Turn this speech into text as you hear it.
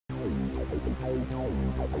This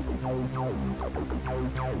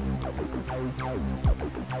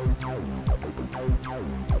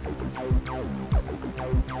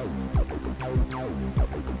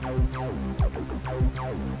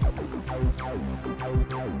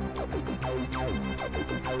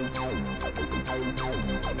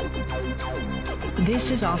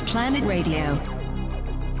is OffPlanet Radio.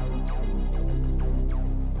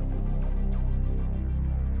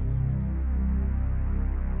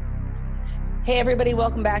 Hey everybody,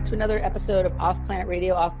 welcome back to another episode of OffPlanet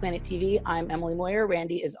Radio, OffPlanet TV. I'm Emily Moyer.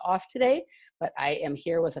 Randy is off today, but I am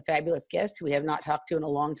here with a fabulous guest who we have not talked to in a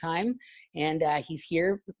long time. And he's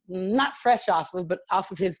here, not fresh off of, but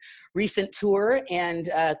off of his recent tour and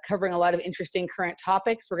covering a lot of interesting current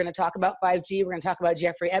topics. We're going to talk about 5G. We're going to talk about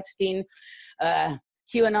Jeffrey Epstein,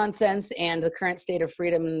 QAnon nonsense, and the current state of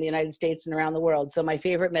freedom in the United States and around the world. So my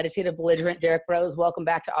favorite meditative belligerent, Derrick Broze, welcome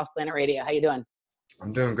back to OffPlanet Radio. How you doing?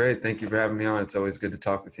 I'm doing great. Thank you for having me on. It's always good to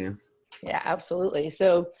talk with you. Yeah, absolutely.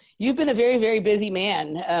 So you've been a very, very busy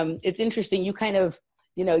man. It's interesting. You kind of,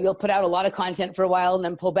 you'll put out a lot of content for a while and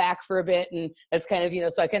then pull back for a bit. And that's kind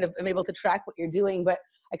of, so I kind of am able to track what you're doing, but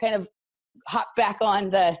I kind of hopped back on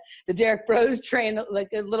the Derrick Broze train, like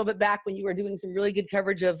a little bit back when you were doing some really good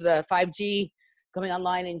coverage of the 5G coming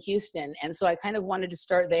online in Houston. And so I kind of wanted to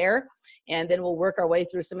start there, and then we'll work our way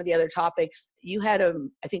through some of the other topics. You had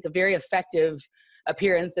I think a very effective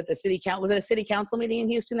appearance at the city council. Was it a city council meeting in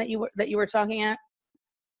Houston that you were talking at?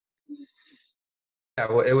 Yeah,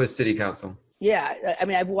 well, it was city council. Yeah, I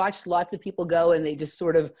mean, I've watched lots of people go and they just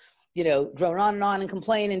sort of, drone on and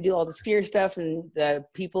complain and do all this fear stuff, and the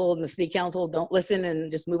people in the city council don't listen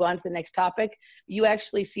and just move on to the next topic. You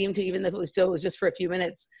actually seem to, even if it was just for a few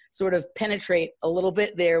minutes, sort of penetrate a little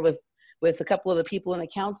bit there with a couple of the people in the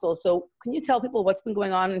council. So can you tell people what's been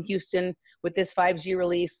going on in Houston with this 5G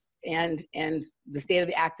release and the state of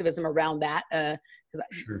the activism around that?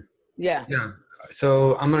 Sure. Yeah.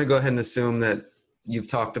 So I'm going to go ahead and assume that you've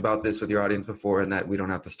talked about this with your audience before and that we don't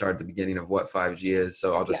have to start at the beginning of what 5G is.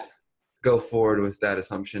 So I'll just go forward with that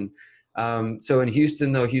assumption. So in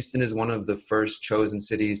Houston, though, Houston is one of the first chosen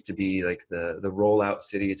cities to be like the rollout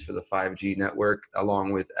cities for the 5G network,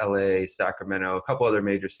 along with LA, Sacramento, a couple other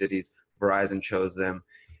major cities. Verizon chose them.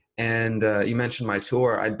 And you mentioned my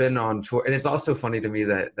tour. I'd been on tour, and it's also funny to me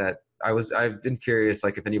that I've been curious,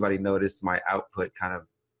 like if anybody noticed my output kind of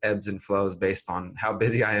ebbs and flows based on how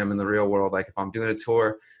busy I am in the real world. Like if I'm doing a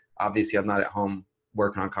tour, obviously I'm not at home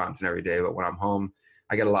working on content every day, but when I'm home,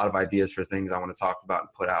 I get a lot of ideas for things I want to talk about and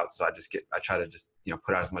put out. So I try to just,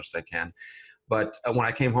 put out as much as I can. But when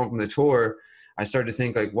I came home from the tour, I started to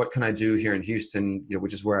think like, what can I do here in Houston,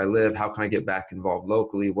 which is where I live? How can I get back involved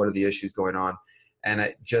locally? What are the issues going on? And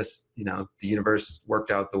it just, the universe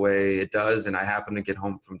worked out the way it does. And I happened to get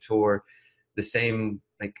home from tour the same,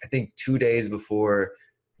 like I think 2 days before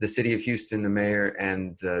the city of Houston, the mayor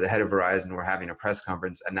and the head of Verizon were having a press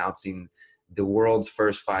conference announcing the world's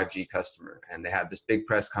first 5G customer. And they had this big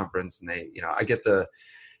press conference, and they,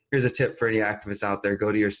 here's a tip for any activists out there: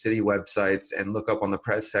 go to your city websites and look up on the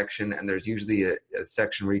press section. And there's usually a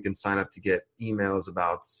section where you can sign up to get emails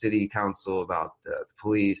about city council, about the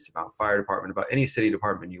police, about fire department, about any city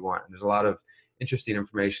department you want. And there's a lot of interesting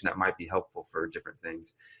information that might be helpful for different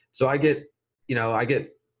things. So I get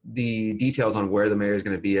the details on where the mayor is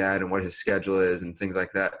going to be at and what his schedule is and things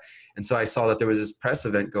like that. And so I saw that there was this press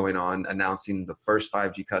event going on announcing the first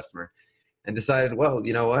 5G customer, and decided, well,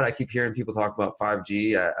 you know what? I keep hearing people talk about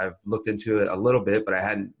 5G. I've looked into it a little bit, but I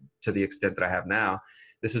hadn't to the extent that I have now.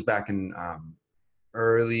 This was back in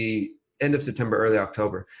end of September, early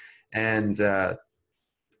October. And I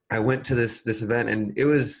went to this event, and it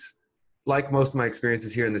was like most of my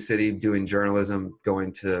experiences here in the city doing journalism,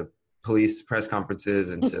 going to police press conferences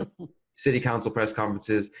and to city council press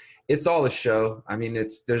conferences. It's all a show. I mean,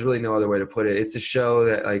 there's really no other way to put it. It's a show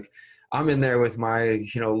that, like, I'm in there with my,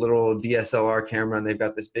 little DSLR camera, and they've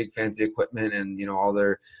got this big fancy equipment and, all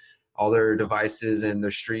their devices, and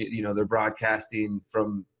they're broadcasting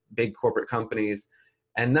from big corporate companies,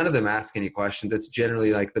 and none of them ask any questions. It's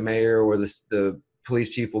generally like the mayor or the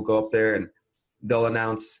police chief will go up there and they'll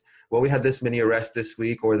announce, well, we had this many arrests this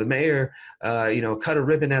week, or the mayor, cut a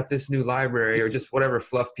ribbon at this new library, or just whatever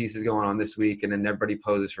fluff piece is going on this week. And then everybody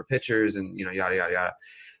poses for pictures and, yada, yada, yada.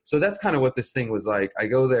 So that's kind of what this thing was like. I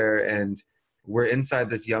go there and we're inside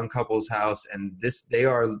this young couple's house, and they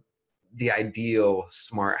are the ideal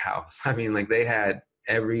smart house. I mean, like, they had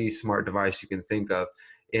every smart device you can think of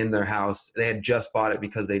in their house. They had just bought it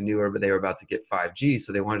because they knew they were about to get 5G.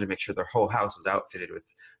 So they wanted to make sure their whole house was outfitted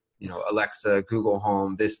with, Alexa, Google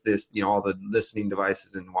Home, this, all the listening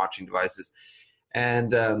devices and watching devices.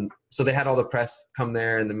 And so they had all the press come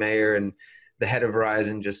there, and the mayor and the head of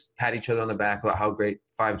Verizon just pat each other on the back about how great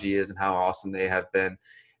 5G is and how awesome they have been.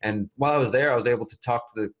 And while I was there, I was able to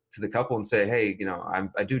talk to the couple and say, hey, you know,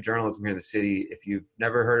 I do journalism here in the city. If you've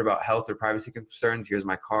never heard about health or privacy concerns, here's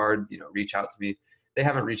my card, you know, reach out to me. They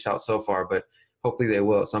haven't reached out so far, but hopefully they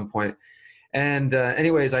will at some point. And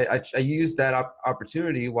anyways, I used that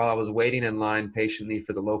opportunity while I was waiting in line patiently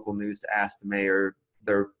for the local news to ask the mayor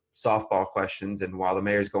their softball questions. And while the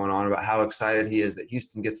mayor's going on about how excited he is that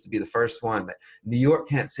Houston gets to be the first one, that New York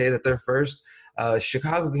can't say that they're first,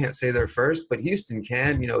 Chicago can't say they're first, but Houston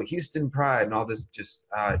can, you know, Houston pride and all this, just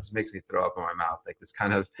it just makes me throw up in my mouth, like this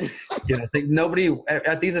kind of, you know, thing. Nobody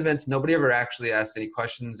at these events, nobody ever actually asks any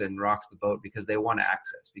questions and rocks the boat because they want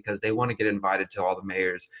access, because they want to get invited to all the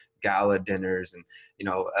mayor's gala dinners and, you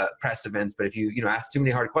know, press events. But if you ask too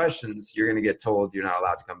many hard questions, you're going to get told you're not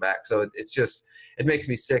allowed to come back. So it's just, it makes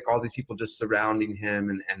me sick. All these people just surrounding him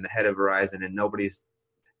and the head of Verizon, and nobody's,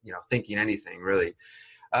 you know, thinking anything really.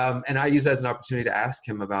 And I use that as an opportunity to ask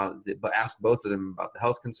him ask both of them about the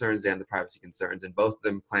health concerns and the privacy concerns. And both of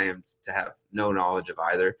them claimed to have no knowledge of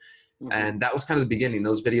either. Mm-hmm. And that was kind of the beginning.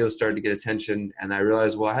 Those videos started to get attention. And I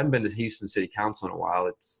realized, well, I haven't been to Houston City Council in a while.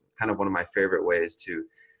 It's kind of one of my favorite ways to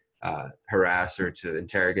harass or to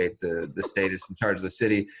interrogate the status in charge of the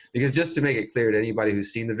city. Because just to make it clear to anybody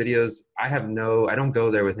who's seen the videos, I don't go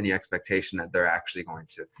there with any expectation that they're actually going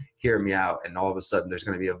to hear me out. And all of a sudden there's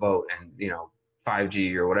going to be a vote and, you know,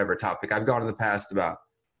 5G or whatever topic. I've gone in the past about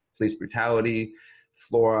police brutality,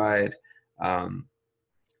 fluoride,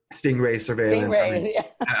 stingray surveillance.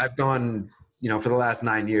 I've gone, you know, for the last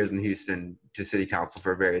 9 years in Houston to city council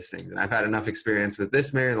for various things. And I've had enough experience with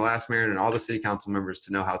this mayor and the last mayor and all the city council members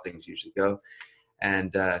to know how things usually go.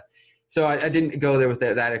 And so I didn't go there with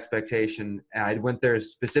that expectation. I went there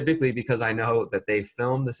specifically because I know that they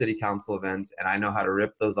film the city council events, and I know how to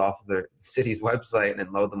rip those off of the city's website and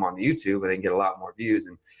then load them on YouTube and then get a lot more views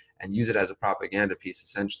and use it as a propaganda piece,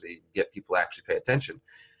 essentially, get people to actually pay attention.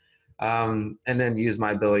 And then use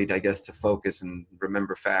my ability, to, I guess, to focus and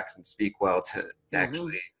remember facts and speak well to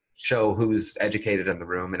actually show who's educated in the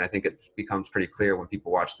room. And I think it becomes pretty clear when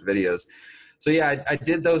people watch the videos. So yeah, I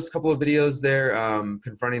did those couple of videos there,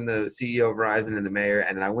 confronting the CEO of Verizon and the mayor,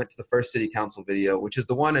 and I went to the first city council video, which is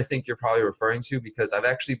the one I think you're probably referring to, because I've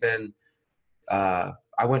actually been,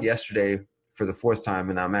 I went yesterday for the fourth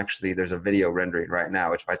time, and there's a video rendering right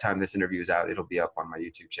now, which by the time this interview is out, it'll be up on my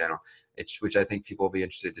YouTube channel, which I think people will be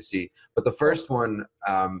interested to see. But the first one,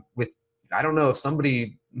 I don't know if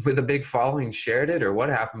somebody with a big following shared it or what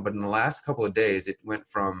happened, but in the last couple of days, it went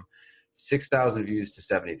from 6,000 views to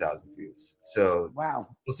 70,000 views. So wow,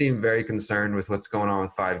 people seem very concerned with what's going on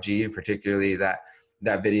with 5G, and particularly that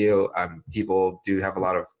video. People do have a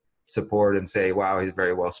lot of support and say, wow, he's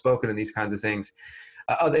very well spoken and these kinds of things.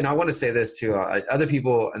 And I want to say this too, other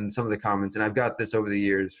people in some of the comments, and I've got this over the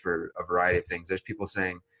years for a variety of things. There's people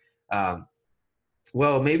saying,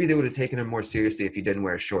 well, maybe they would have taken him more seriously if he didn't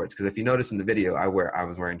wear shorts. Because if you notice in the video, I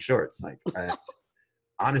was wearing shorts. Like,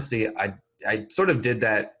 honestly, I sort of did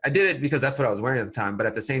that. I did it because that's what I was wearing at the time. But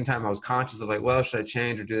at the same time, I was conscious of like, well, should I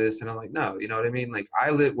change or do this? And I'm like, no, you know what I mean? Like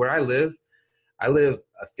where I live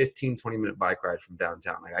a 15, 20-minute bike ride from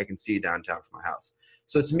downtown. Like I can see downtown from my house.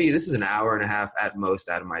 So to me, this is an hour and a half at most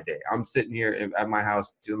out of my day. I'm sitting here at my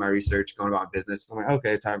house doing my research, going about business. I'm like,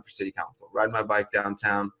 okay, time for city council. Ride my bike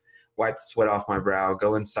downtown, wipe the sweat off my brow,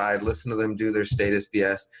 go inside, listen to them do their status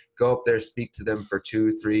BS, go up there, speak to them for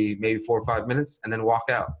 2, 3, maybe 4 or 5 minutes, and then walk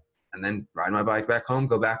out. And then ride my bike back home,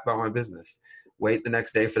 go back about my business. Wait the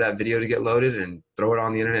next day for that video to get loaded and throw it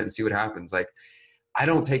on the internet and see what happens. Like, I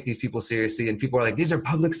don't take these people seriously, and people are like, these are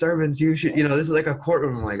public servants. You should, you know, this is like a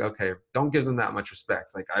courtroom. I'm like, okay, don't give them that much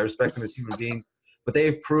respect. Like, I respect them as human beings, but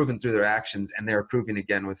they've proven through their actions, and they're proving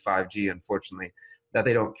again with 5G, unfortunately, that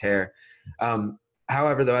they don't care.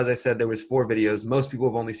 However, though, as I said, there was 4 videos. Most people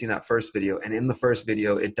have only seen that first video, and in the first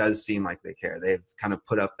video, it does seem like they care. They've kind of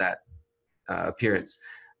put up that appearance.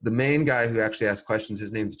 The main guy who actually asked questions,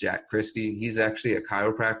 his name's Jack Christie. He's actually a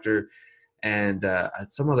chiropractor and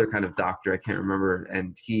some other kind of doctor, I can't remember.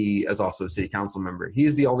 And he is also a city council member.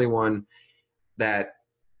 He's the only one that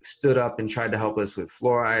stood up and tried to help us with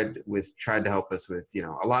fluoride, tried to help us with, you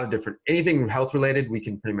know, a lot of different, anything health related, we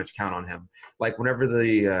can pretty much count on him. Like whenever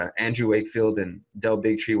the Andrew Wakefield and Del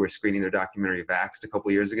Bigtree were screening their documentary Vaxxed a couple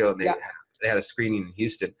of years ago, and they had a screening in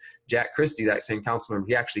Houston. Jack Christie, that same council member,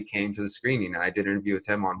 he actually came to the screening, and I did an interview with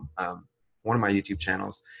him on one of my YouTube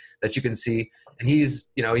channels that you can see. And he's,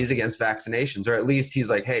 you know, he's against vaccinations, or at least he's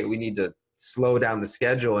like, hey, we need to slow down the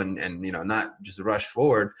schedule and you know, not just rush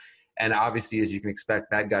forward. And obviously, as you can expect,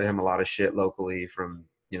 that got him a lot of shit locally from,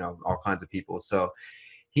 you know, all kinds of people. So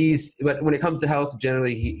but when it comes to health,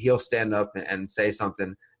 generally he'll stand up and say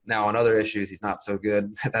something. Now on other issues, he's not so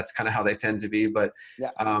good. That's kind of how they tend to be. But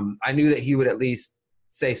I knew that he would at least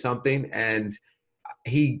say something, and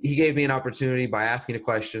he gave me an opportunity by asking a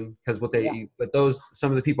question, because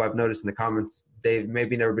some of the people I've noticed in the comments, they've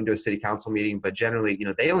maybe never been to a city council meeting, but generally,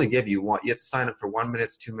 they only give you you have to sign up for 1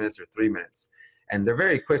 minute, 2 minutes, or 3 minutes. And they're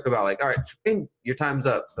very quick about like, all right, your time's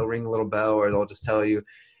up. They'll ring a little bell, or they'll just tell you.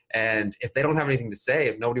 And if they don't have anything to say,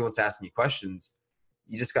 if nobody wants to ask any questions,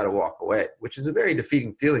 you just got to walk away, which is a very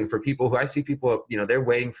defeating feeling for people who I see people, they're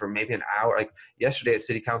waiting for maybe an hour. Like yesterday at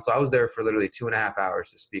city council, I was there for literally 2.5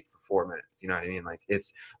 hours to speak for 4 minutes. You know what I mean? Like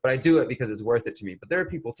but I do it because it's worth it to me. But there are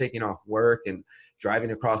people taking off work and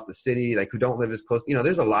driving across the city, like who don't live as close.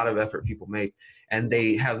 There's a lot of effort people make, and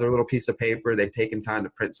they have their little piece of paper. They've taken time to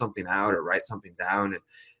print something out or write something down, and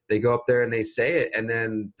they go up there and they say it. And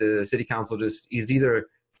then the city council just is either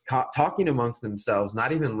talking amongst themselves,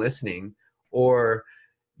 not even listening, or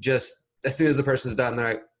just as soon as the person's done, they're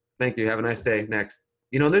like, thank you, have a nice day, next.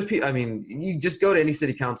 There's people, you just go to any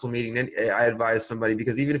city council meeting, and I advise somebody,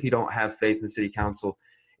 because even if you don't have faith in the city council,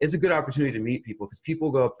 it's a good opportunity to meet people, because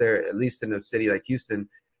people go up there, at least in a city like Houston.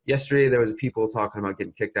 Yesterday, there was people talking about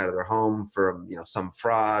getting kicked out of their home for, some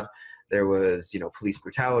fraud. There was, police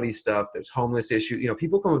brutality stuff. There's homeless issue.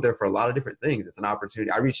 People come up there for a lot of different things. It's an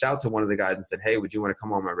opportunity. I reached out to one of the guys and said, hey, would you want to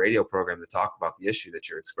come on my radio program to talk about the issue that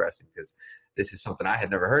you're expressing? Because this is something I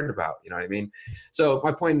had never heard about. You know what I mean? So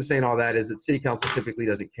my point in saying all that is that city council typically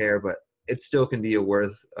doesn't care, but it still can be a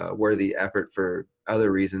worthy effort for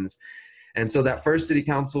other reasons. And so that first city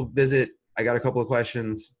council visit, I got a couple of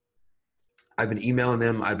questions. I've been emailing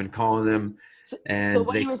them. I've been calling them. So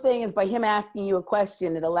what you were saying is, by him asking you a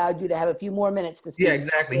question, it allowed you to have a few more minutes to speak. Yeah,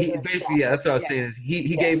 exactly. He basically, that's what I was saying is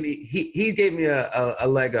he gave me a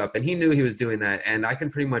leg up, and he knew he was doing that. And I can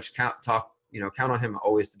pretty much count on him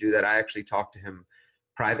always to do that. I actually talked to him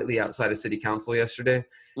privately outside of city council yesterday,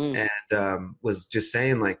 and was just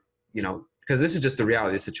saying, like, because this is just the reality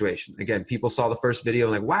of the situation. Again, people saw the first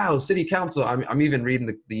video and like, wow, city council. I'm even reading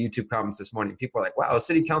the YouTube comments this morning. People are like, wow,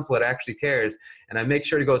 city council that actually cares. And I make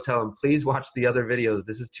sure to go tell them, please watch the other videos.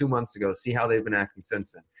 This is 2 months ago. See how they've been acting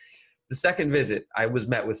since then. The second visit, I was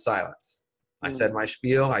met with silence. I said my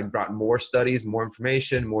spiel. I brought more studies, more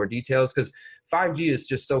information, more details, because 5G is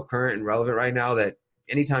just so current and relevant right now that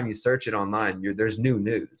anytime you search it online, there's new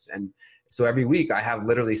news. And so every week I have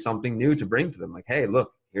literally something new to bring to them. Like, hey,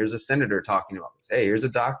 look, here's a senator talking about this. Hey, here's a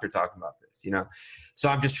doctor talking about this, So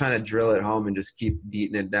I'm just trying to drill it home and just keep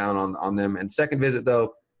beating it down on them. And second visit,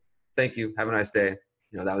 though, thank you. Have a nice day.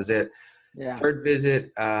 That was it. Yeah. Third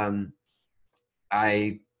visit,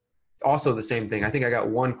 I also the same thing. I think I got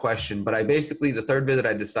one question, but the third visit,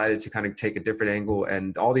 I decided to kind of take a different angle.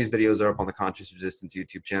 And all these videos are up on the Conscious Resistance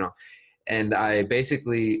YouTube channel. And I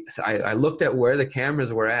basically, I looked at where the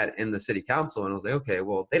cameras were at in the city council, and I was like, okay,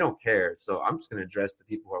 well, they don't care. So I'm just going to address the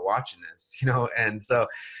people who are watching this, And so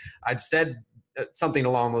I said something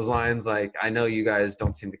along those lines, like, I know you guys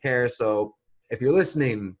don't seem to care. So if you're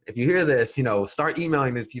listening, if you hear this, start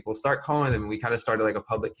emailing these people, start calling them. And we kind of started like a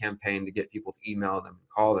public campaign to get people to email them and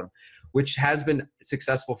call them, which has been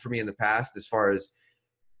successful for me in the past as far as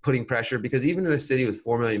putting pressure, because even in a city with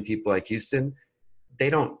 4 million people like Houston,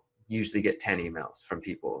 they don't usually get 10 emails from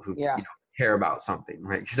people who care about something.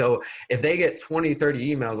 Like, so if they get 20,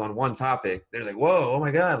 30 emails on one topic, they're like, whoa, oh my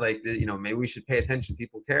God, like, maybe we should pay attention.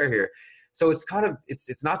 People care here. So it's kind of,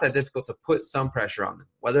 it's not that difficult to put some pressure on them.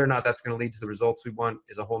 Whether or not that's going to lead to the results we want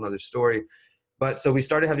is a whole nother story. But so we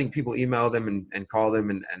started having people email them and call them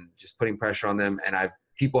and just putting pressure on them. And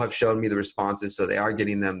people have shown me the responses. So they are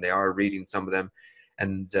getting them. They are reading some of them,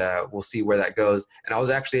 and we'll see where that goes. And I was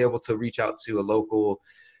actually able to reach out to a local,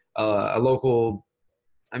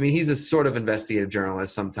 he's a sort of investigative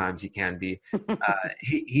journalist. Sometimes he can be.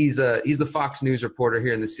 He's the Fox News reporter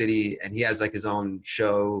here in the city, and he has like his own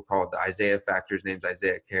show called The Isaiah Factor. His name's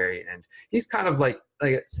Isaiah Carey, and he's kind of like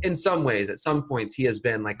in some ways, at some points, he has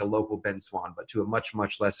been like a local Ben Swan, but to a much,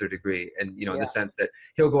 much lesser degree. And in the sense that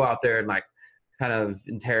he'll go out there and like kind of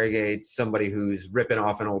interrogate somebody who's ripping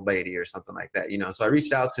off an old lady or something like that, So I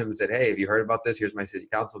reached out to him and said, hey, have you heard about this? Here's my city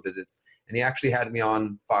council visits. And he actually had me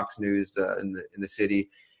on Fox News in the city.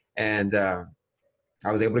 And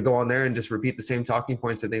I was able to go on there and just repeat the same talking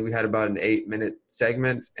points. I think we had about an 8-minute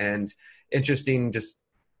segment. And interesting, just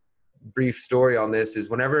brief story on this is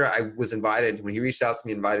whenever I was invited, when he reached out to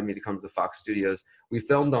me, invited me to come to the Fox studios, we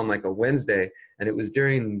filmed on like a Wednesday, and it was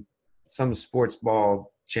during some sports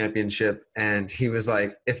ball championship. And he was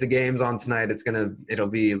like, if the game's on tonight, it'll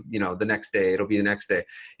be, the next day, it'll be the next day.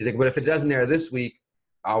 He's like, but if it doesn't air this week,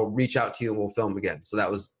 I'll reach out to you and we'll film again. So that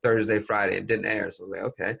was Thursday, Friday. It didn't air. So I was like,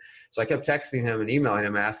 okay. So I kept texting him and emailing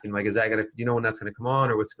him, asking like, do you know when that's going to come on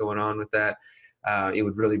or what's going on with that? It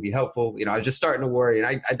would really be helpful. I was just starting to worry,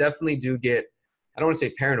 and I definitely do get, I don't want to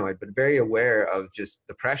say paranoid, but very aware of just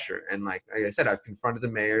the pressure. And like I said, I've confronted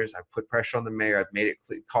the mayors. I've put pressure on the mayor. I've made it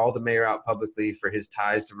called the mayor out publicly for his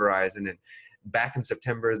ties to Verizon. And back in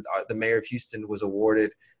September, the mayor of Houston was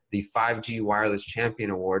awarded the 5G Wireless Champion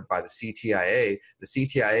Award by the CTIA. The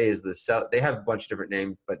CTIA is they have a bunch of different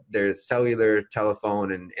names, but there's Cellular,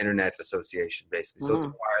 Telephone, and Internet Association, basically. So it's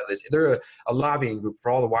wireless. They're a lobbying group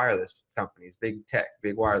for all the wireless companies, big tech,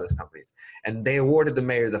 big wireless companies. And they awarded the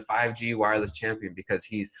mayor the 5G Wireless Champion because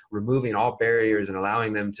he's removing all barriers and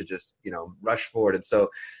allowing them to just, rush forward. And so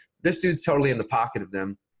this dude's totally in the pocket of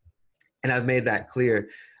them. And I've made that clear.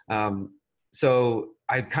 So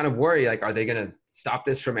I kind of worry, like, are they going to stop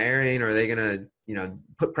this from airing? Or are they going to,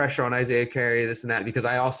 put pressure on Isaiah Carey, this and that? Because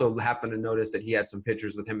I also happened to notice that he had some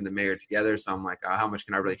pictures with him and the mayor together. So I'm like, oh, how much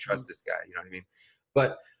can I really trust this guy? You know what I mean?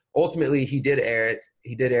 But ultimately he did air it.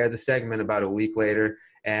 He did air the segment about a week later.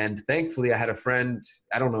 And thankfully I had a friend,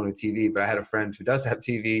 I don't own a TV, but I had a friend who does have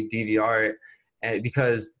TV, DVR it. And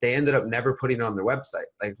because they ended up never putting it on their website.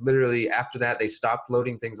 Like literally after that, they stopped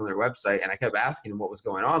loading things on their website. And I kept asking them what was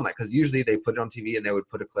going on. Like, cause usually they put it on TV and they would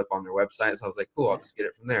put a clip on their website. So I was like, cool, I'll just get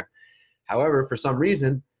it from there. However, for some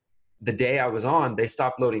reason, the day I was on, they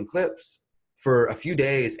stopped loading clips for a few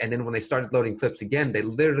days. And then when they started loading clips again, they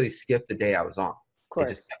literally skipped the day I was on. Of course.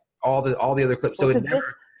 They just kept all the other clips. Well, so it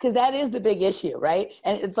never, because that is the big issue, right?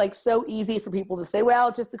 And it's like so easy for people to say, well,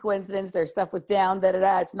 it's just a coincidence. Their stuff was down,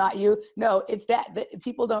 it's not you. No, it's that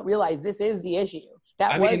people don't realize this is the issue.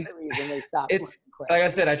 That was the reason they stopped. It's like I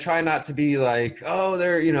said, I try not to be like, oh,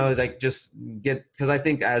 they're, like just because I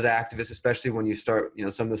think as activists, especially when you start,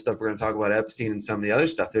 some of the stuff we're going to talk about Epstein and some of the other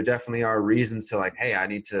stuff, there definitely are reasons to like, hey, I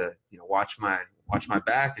need to, watch my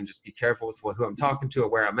back and just be careful with who I'm talking to or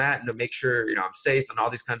where I'm at and to make sure, I'm safe and all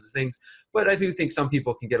these kinds of things. But I do think some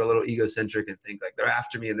people can get a little egocentric and think like they're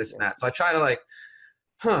after me and this and that. So I try to like,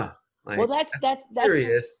 well, that's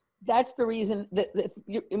serious. That's the reason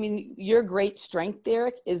your great strength,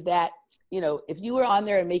 Derrick, is that, if you were on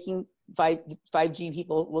there and making 5G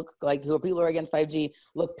people look like people who are against 5G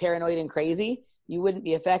look paranoid and crazy, you wouldn't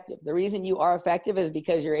be effective. The reason you are effective is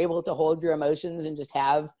because you're able to hold your emotions and just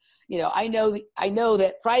have, I know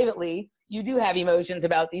that privately you do have emotions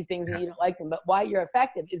about these things and you don't like them, but why you're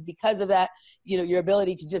effective is because of that, your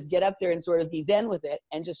ability to just get up there and sort of be zen with it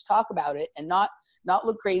and just talk about it and not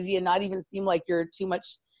look crazy and not even seem like you're too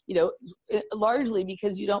much, largely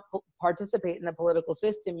because you don't participate in the political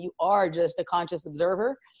system. You are just a conscious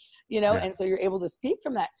observer, and so you're able to speak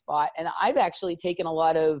from that spot. And I've actually taken a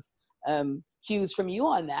lot of cues from you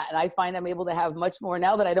on that. And I find I'm able to have much more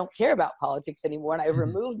now that I don't care about politics anymore. And I've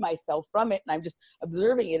removed myself from it and I'm just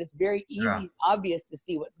observing it. It's very easy and obvious to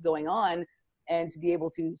see what's going on and to be able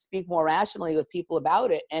to speak more rationally with people about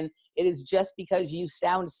it. And it is just because you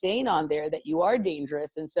sound sane on there that you are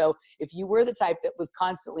dangerous. And so if you were the type that was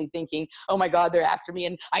constantly thinking, oh my God, they're after me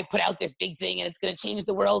and I put out this big thing and it's going to change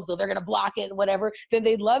the world, so they're going to block it and whatever, then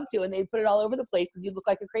they'd love to. And they'd put it all over the place because you look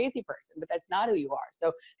like a crazy person, but that's not who you are.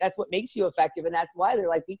 So that's what makes you effective. And that's why they're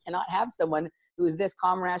like, we cannot have someone who is this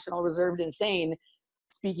calm, rational, reserved, and sane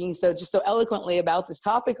speaking so eloquently about this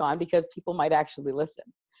topic because people might actually listen.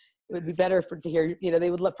 It would be better to hear, they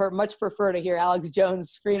would much prefer to hear Alex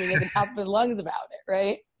Jones screaming at the top of his lungs about it,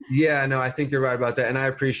 right? Yeah, no, I think you're right about that. And I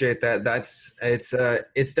appreciate that.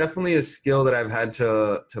 It's definitely a skill that I've had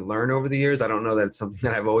to learn over the years. I don't know that it's something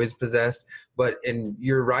that I've always possessed, and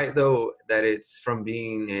you're right though, that it's from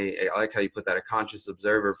being I like how you put that, a conscious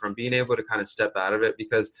observer, from being able to kind of step out of it,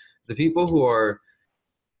 because the people who are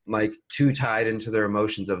like too tied into their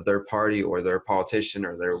emotions of their party or their politician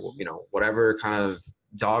or their, whatever kind of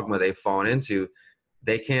dogma they've fallen into,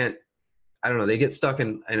 they can't, I don't know, they get stuck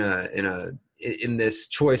in this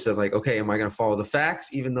choice of like, okay, am I going to follow the facts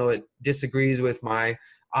even though it disagrees with my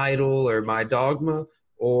idol or my dogma,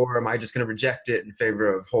 or am I just going to reject it in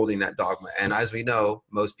favor of holding that dogma? And as we know,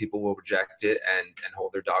 most people will reject it and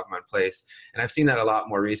hold their dogma in place. And I've seen that a lot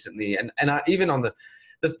more recently. And even on the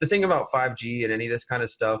thing about 5G and any of this kind of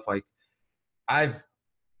stuff, like I've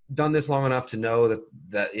done this long enough to know that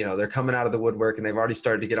they're coming out of the woodwork and they've already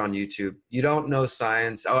started to get on YouTube. You don't know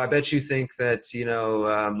science. Oh, I bet you think that,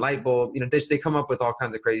 light bulb, they come up with all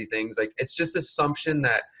kinds of crazy things. Like, it's just assumption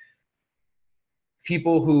that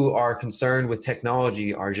people who are concerned with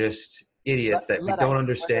technology are just idiots that we don't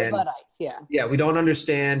understand. Yeah, we don't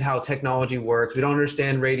understand how technology works. We don't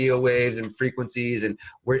understand radio waves and frequencies. And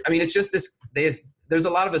it's just this, there's a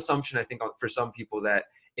lot of assumption, I think, for some people that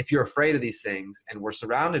if you're afraid of these things and we're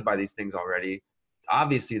surrounded by these things already,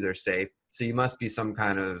 obviously they're safe. So you must be some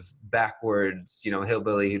kind of backwards,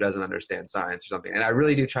 hillbilly who doesn't understand science or something. And I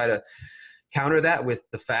really do try to counter that with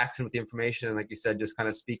the facts and with the information. And like you said, just kind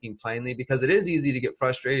of speaking plainly, because it is easy to get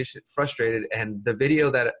frustrated. And the video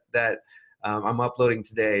that I'm uploading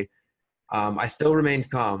today, I still remained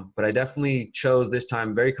calm, but I definitely chose this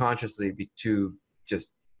time very consciously to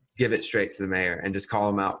just give it straight to the mayor and just call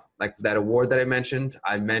him out. Like that award that I mentioned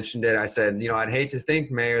it. I said, I'd hate to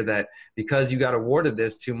think, Mayor, that because you got awarded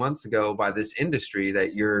this 2 months ago by this industry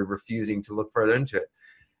that you're refusing to look further into it.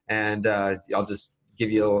 And I'll just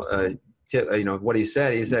give you a tip, what he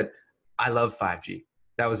said. He said, I love 5G.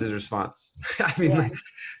 That was his response. I mean,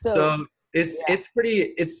 Yeah. so it's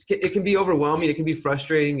pretty, it can be overwhelming. It can be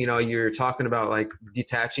frustrating. You're talking about like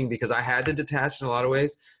detaching, because I had to detach in a lot of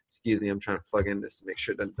ways. Excuse me, I'm trying to plug in this to make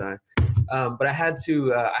sure it doesn't die. But I had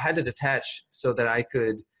to detach so that I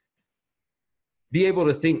could be able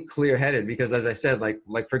to think clear-headed, because as I said, like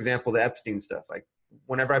for example, the Epstein stuff, like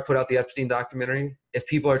whenever I put out the Epstein documentary, if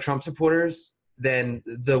people are Trump supporters, then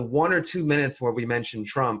the 1 or 2 minutes where we mention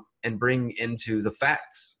Trump and bring into the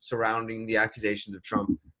facts surrounding the accusations of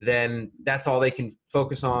Trump, then that's all they can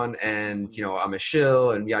focus on. And, I'm a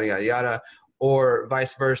shill and yada, yada, yada, or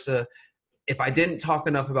vice versa. If I didn't talk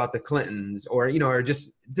enough about the Clintons or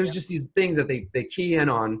just, there's just these things that they key in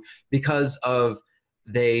on because of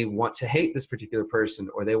they want to hate this particular person,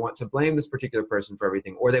 or they want to blame this particular person for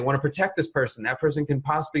everything, or they want to protect this person. That person can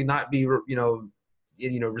possibly not be,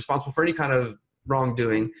 responsible for any kind of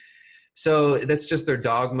wrongdoing. So that's just their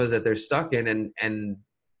dogmas that they're stuck in, and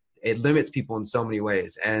it limits people in so many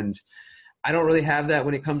ways. And I don't really have that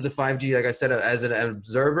when it comes to 5G. Like I said, as an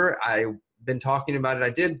observer, I've been talking about it.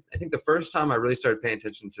 I think the first time I really started paying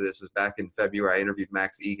attention to this was back in February. I interviewed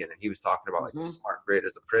Max Egan, and he was talking about like the smart grid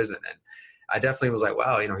as a prison. And I definitely was like,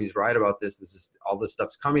 wow, he's right about this. This is all this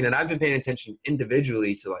stuff's coming. And I've been paying attention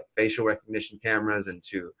individually to like facial recognition cameras and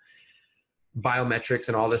to biometrics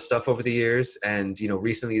and all this stuff over the years. And,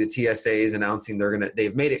 recently the TSA is announcing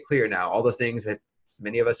they've made it clear now, all the things that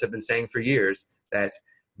many of us have been saying for years, that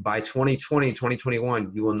by 2020,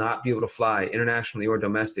 2021, you will not be able to fly internationally or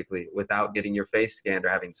domestically without getting your face scanned or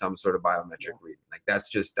having some sort of biometric reading. Like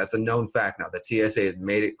that's a known fact now. The TSA has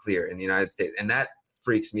made it clear in the United States. And that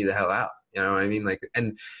freaks me the hell out. You know what I mean? Like,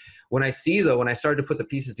 and when I started to put the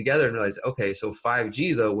pieces together and realize, okay, so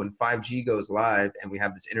 5G though, when 5G goes live and we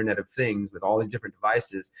have this Internet of Things with all these different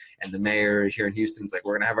devices, and the mayor here in Houston's like,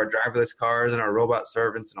 we're going to have our driverless cars and our robot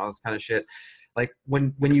servants and all this kind of shit. Like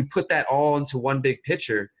when you put that all into one big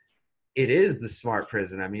picture, it is the smart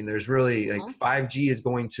prison. I mean, there's really like 5G is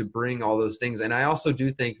going to bring all those things. And I also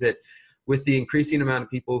do think that with the increasing amount of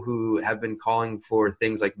people who have been calling for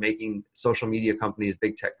things like making social media companies,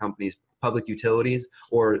 big tech companies, public utilities,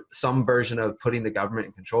 or some version of putting the government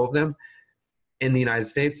in control of them in the United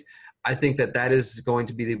States, I think that is going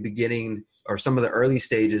to be the beginning or some of the early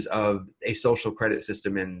stages of a social credit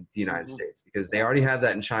system in the United States, because they already have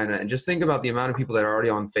that in China. And just think about the amount of people that are already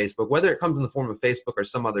on Facebook, whether it comes in the form of Facebook or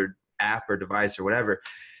some other app or device or whatever.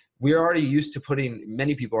 Many people are already used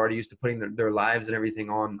to putting their lives and everything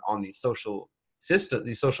on these social systems,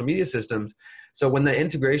 these social media systems. So when the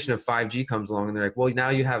integration of 5G comes along and they're like, well, now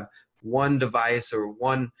you have one device or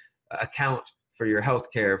one account for your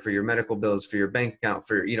healthcare, for your medical bills, for your bank account,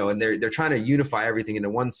 and they're trying to unify everything into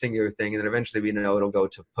one singular thing. And then eventually we know it'll go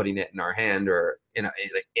to putting it in our hand or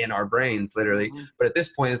in our brains, literally. But at this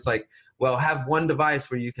point, it's like, well, have one device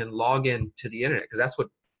where you can log in to the internet, because that's what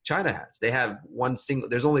China has. They have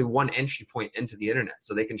there's only one entry point into the internet,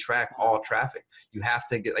 so they can track all traffic. You have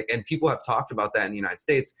to get and people have talked about that in the United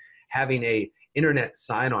States, having a internet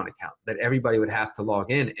sign-on account that everybody would have to log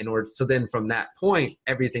in order. So then from that point,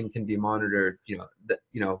 everything can be monitored,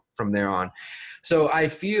 from there on. So I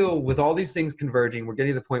feel with all these things converging, we're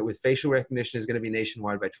getting to the point with facial recognition is going to be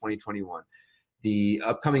nationwide by 2021. The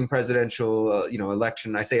upcoming presidential,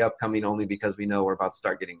 election, I say upcoming only because we know we're about to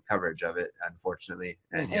start getting coverage of it, unfortunately.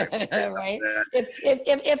 And, right.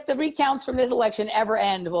 If the recounts from this election ever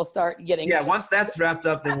end, we'll start getting. Yeah, once that's wrapped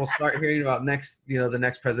up, then we'll start hearing about the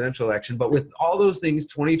next presidential election. But with all those things,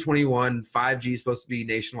 2021, 5G is supposed to be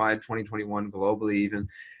nationwide, 2021 globally even.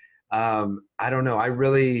 I don't know.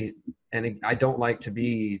 I don't like to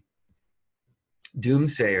be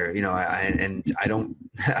doomsayer, and I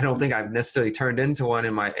don't think I've necessarily turned into one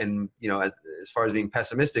as far as being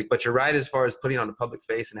pessimistic, but you're right as far as putting on a public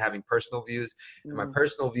face and having personal views. And my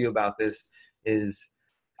personal view about this is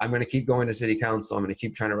I'm going to keep going to city council. I'm going to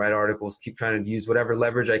keep trying to write articles, keep trying to use whatever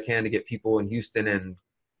leverage I can to get people in Houston and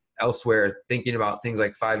elsewhere thinking about things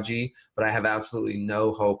like 5G, but I have absolutely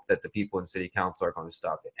no hope that the people in city council are going to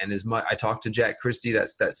stop it. And I talked to Jack Christie,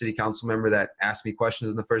 that's that city council member that asked me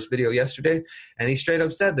questions in the first video yesterday, and he straight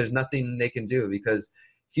up said there's nothing they can do because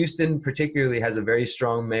Houston particularly has a very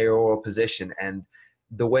strong mayoral position. And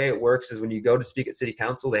the way it works is when you go to speak at city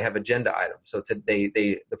council, they have agenda items. So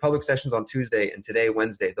the public session's on Tuesday, and today,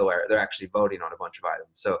 Wednesday, they're actually voting on a bunch of items.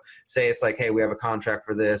 So say it's like, hey, we have a contract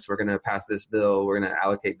for this. We're going to pass this bill. We're going to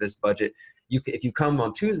allocate this budget. If you come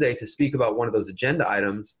on Tuesday to speak about one of those agenda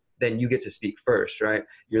items, then you get to speak first, right?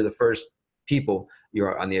 You're the first people,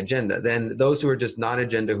 you're on the agenda. Then those who are just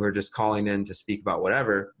non-agenda, who are just calling in to speak about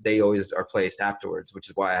whatever, they always are placed afterwards, which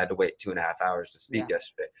is why I had to wait 2.5 hours to speak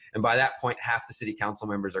yesterday. And by that point, half the city council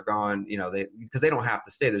members are gone, because they don't have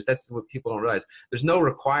to stay. That's what people don't realize. There's no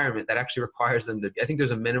requirement that actually requires them to, I think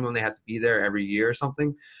there's a minimum they have to be there every year or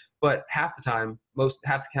something. But half the time,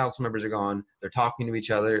 half the council members are gone. They're talking to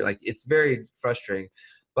each other. Like, it's very frustrating.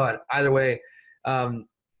 But either way, I'm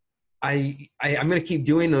going to keep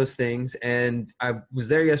doing those things. And I was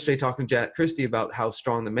there yesterday talking to Jack Christie about how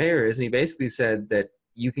strong the mayor is. And he basically said that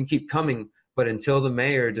you can keep coming, but until the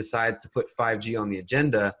mayor decides to put 5G on the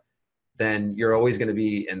agenda, then you're always going to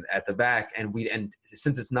be at the back. And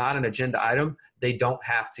since it's not an agenda item, they don't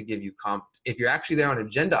have to give you if you're actually there on an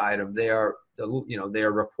agenda item, they are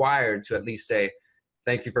required to at least say,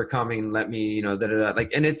 thank you for coming. Let me,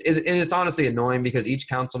 like, and it's honestly annoying because each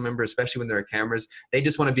council member, especially when there are cameras, they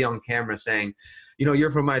just want to be on camera saying, you're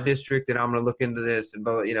from my district and I'm going to look into this. And,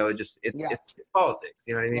 it's politics,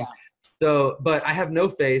 you know what I mean? Yeah. So, but I have no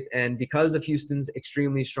faith. And because of Houston's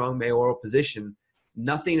extremely strong mayoral position,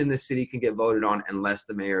 nothing in this city can get voted on unless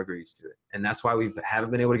the mayor agrees to it. And that's why we haven't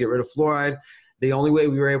been able to get rid of fluoride. The only way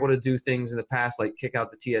we were able to do things in the past, like kick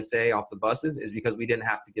out the TSA off the buses, is because we didn't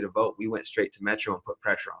have to get a vote. We went straight to Metro and put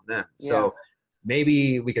pressure on them. Yeah. So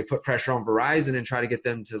maybe we could put pressure on Verizon and try to get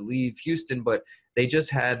them to leave Houston, but they just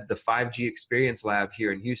had the 5G experience lab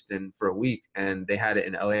here in Houston for a week, and they had it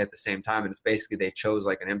in LA at the same time. And it's basically, they chose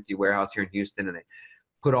like an empty warehouse here in Houston, and they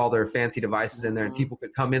put all their fancy devices in there, and people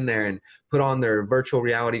could come in there and put on their virtual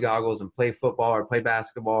reality goggles and play football or play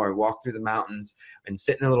basketball or walk through the mountains and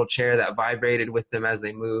sit in a little chair that vibrated with them as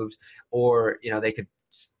they moved. Or, they could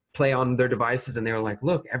play on their devices, and they were like,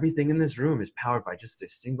 look, everything in this room is powered by just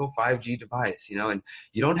this single 5G device, and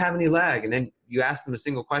you don't have any lag. And then you ask them a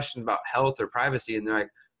single question about health or privacy, and they're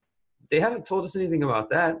like, they haven't told us anything about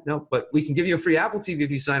that. No, but we can give you a free Apple TV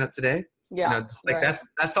if you sign up today. Yeah.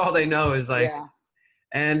 That's all they know is like,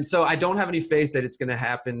 And so I don't have any faith that it's going to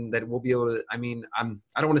happen, that we'll be able to, I don't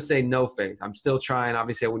want to say no faith. I'm still trying.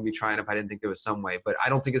 Obviously I wouldn't be trying if I didn't think there was some way, but I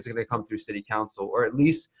don't think it's going to come through city council, or at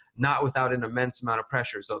least not without an immense amount of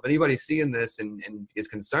pressure. So if anybody's seeing this and is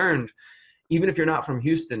concerned, even if you're not from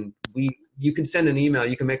Houston, you can send an email,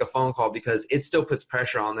 you can make a phone call, because it still puts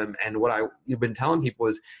pressure on them. And what you've been telling people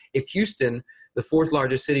is, if Houston, the 4th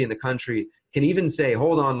largest city in the country, can even say,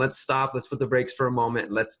 hold on, let's stop, let's put the brakes for a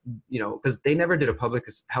moment, let's, because they never did a public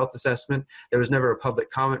health assessment. There was never a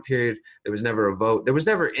public comment period. There was never a vote. There was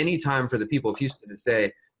never any time for the people of Houston to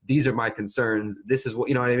say, these are my concerns. This is what,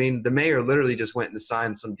 you know what I mean? The mayor literally just went and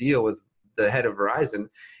signed some deal with the head of Verizon,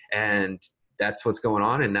 and that's what's going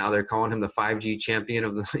on. And now they're calling him the 5G champion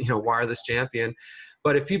of the, wireless champion.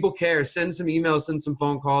 But if people care, send some emails, send some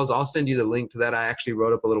phone calls. I'll send you the link to that. I actually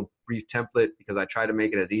wrote up a little brief template because I try to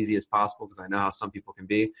make it as easy as possible, because I know how some people can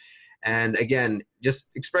be. And again,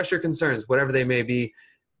 just express your concerns, whatever they may be.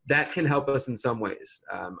 That can help us in some ways.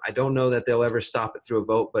 I don't know that they'll ever stop it through a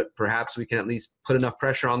vote, but perhaps we can at least put enough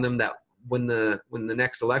pressure on them that when the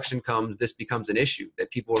next election comes, this becomes an issue, that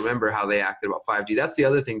people remember how they acted about 5G. That's the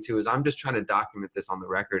other thing too, is I'm just trying to document this on the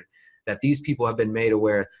record, that these people have been made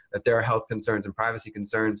aware that there are health concerns and privacy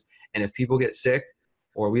concerns. And if people get sick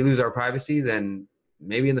or we lose our privacy, then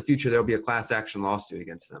maybe in the future there'll be a class action lawsuit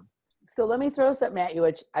against them. So let me throw something at you,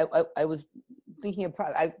 which I was thinking of.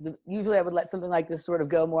 Usually I would let something like this sort of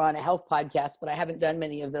go more on a health podcast, but I haven't done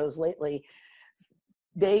many of those lately.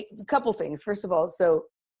 A couple things. First of all, so,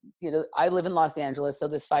 I live in Los Angeles, so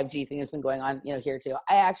this 5G thing has been going on, here too.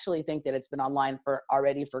 I actually think that it's been online for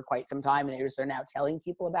quite some time, and they're now telling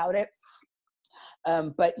people about it.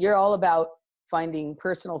 But you're all about finding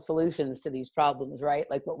personal solutions to these problems, right?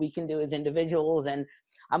 Like what we can do as individuals. And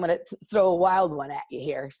I'm going to throw a wild one at you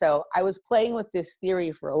here. So I was playing with this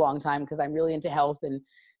theory for a long time because I'm really into health and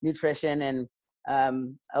nutrition.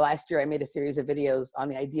 And last year I made a series of videos on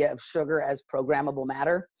the idea of sugar as programmable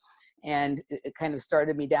matter. And it kind of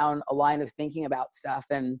started me down a line of thinking about stuff.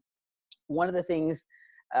 And one of the things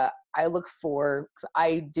I look for,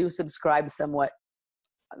 I do subscribe somewhat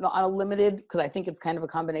on a limited, because I think it's kind of a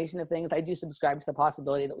combination of things. I do subscribe to the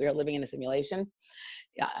possibility that we are living in a simulation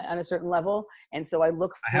on a certain level. And so I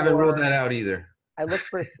look for, I haven't ruled that out either. I look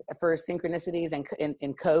for synchronicities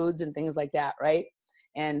and codes and things like that, right?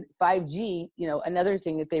 And 5G, you know, another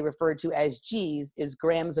thing that they refer to as G's is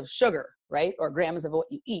grams of sugar, right? Or grams of what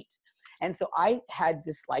you eat. And so I had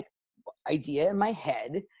this like idea in my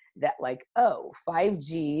head that like, oh,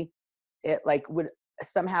 5G, it like would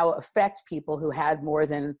somehow affect people who had more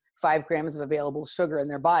than 5 grams of available sugar in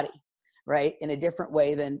their body, right? In a different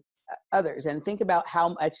way than others. And think about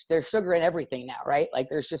how much there's sugar in everything now, right? Like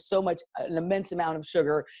there's just so much, an immense amount of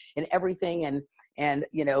sugar in everything. And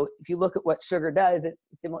you know, if you look at what sugar does, it's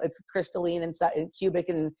similar, it's crystalline and cubic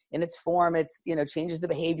in its form. It's, you know, changes the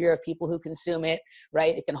behavior of people who consume it,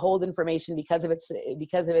 right? It can hold information because of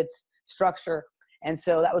its structure. And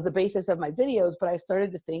so that was the basis of my videos. But I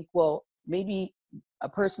started to think, well, maybe a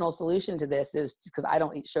personal solution to this is, because I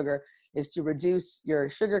don't eat sugar, is to reduce your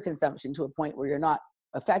sugar consumption to a point where you're not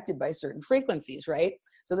affected by certain frequencies, right?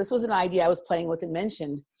 So this was an idea I was playing with and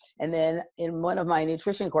mentioned. And then in one of my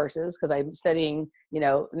nutrition courses, because I'm studying, you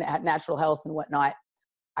know, natural health and whatnot,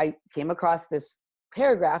 I came across this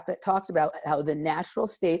paragraph that talked about how the natural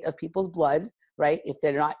state of people's blood, right, if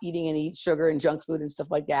they're not eating any sugar and junk food and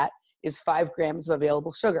stuff like that, is 5 grams of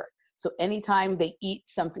available sugar. So anytime they eat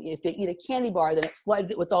something, if they eat a candy bar, then it floods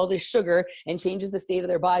it with all this sugar and changes the state of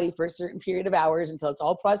their body for a certain period of hours until it's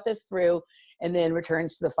all processed through and then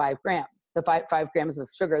returns to the 5 grams, the five grams of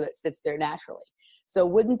sugar that sits there naturally. So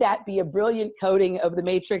wouldn't that be a brilliant coding of the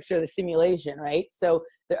matrix or the simulation, right? So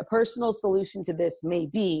a personal solution to this may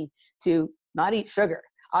be to not eat sugar.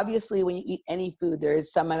 Obviously, when you eat any food, there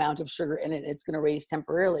is some amount of sugar in it. It's going to raise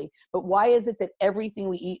temporarily. But why is it that everything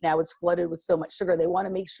we eat now is flooded with so much sugar? They want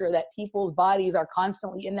to make sure that people's bodies are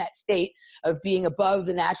constantly in that state of being above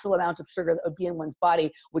the natural amount of sugar that would be in one's body,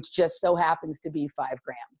 which just so happens to be 5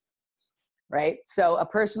 grams, right? So a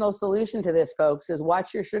personal solution to this, folks, is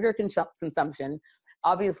watch your sugar consumption.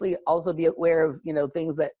 Obviously, also be aware of, you know,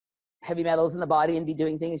 things that heavy metals in the body and be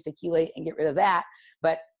doing things to chelate and get rid of that.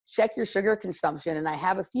 But check your sugar consumption. And I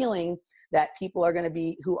have a feeling that people are going to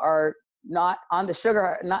be, who are not on the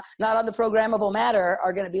sugar, not on the programmable matter,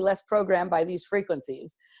 are going to be less programmed by these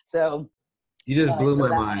frequencies. So you just blew my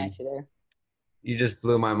mind. You just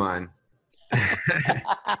blew my mind.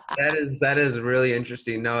 That is really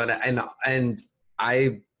interesting. No, and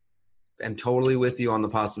I am totally with you on the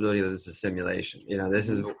possibility that this is a simulation. You know, this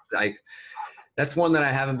is like, that's one that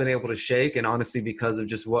I haven't been able to shake. And honestly, because of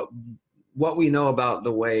just what we know about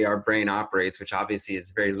the way our brain operates, which obviously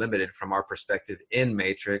is very limited from our perspective in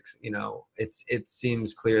Matrix, you know, it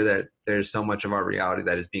seems clear that there's so much of our reality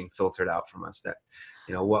that is being filtered out from us that,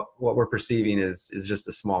 you know, what we're perceiving is just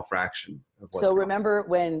a small fraction of what's So remember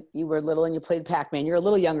when you were little and you played Pac-Man? You're a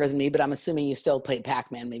little younger than me, but I'm assuming you still played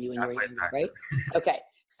Pac-Man maybe when you were younger, right? Okay.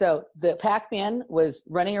 So the Pac-Man was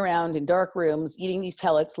running around in dark rooms, eating these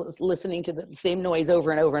pellets, listening to the same noise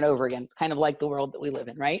over and over and over again, kind of like the world that we live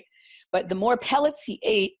in, right? But the more pellets he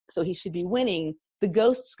ate, so he should be winning, the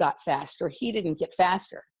ghosts got faster. He didn't get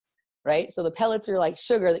faster, right? So the pellets are like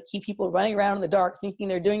sugar that keep people running around in the dark thinking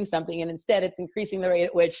they're doing something, and instead it's increasing the rate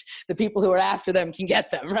at which the people who are after them can get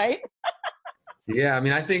them, right? Yeah, I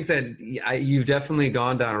mean, I think that you've definitely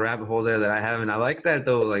gone down a rabbit hole there that I haven't. I like that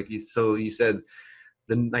though. Like you said,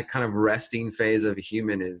 the like kind of resting phase of a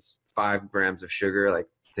human is 5 grams of sugar, like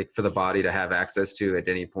for the body to have access to at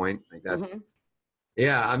any point. Like that's,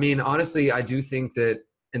 yeah. I mean, honestly, I do think that,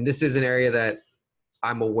 and this is an area that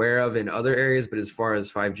I'm aware of in other areas, but as far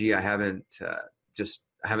as 5G, I haven't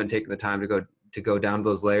taken the time to go down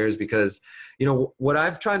those layers, because, you know, what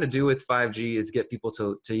I've tried to do with 5G is get people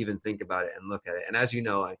to even think about it and look at it. And as you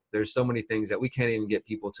know, like there's so many things that we can't even get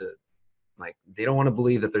people to, like, they don't want to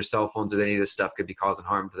believe that their cell phones or any of this stuff could be causing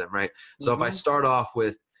harm to them, right? So if I start off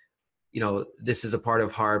with, you know, this is a part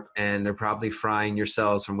of HARP and they're probably frying your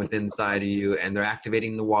cells from within inside of you, and they're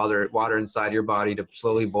activating the water inside your body to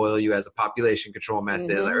slowly boil you as a population control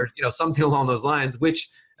method, or, you know, something along those lines, which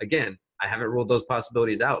again, I haven't ruled those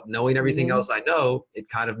possibilities out. Knowing everything else I know, it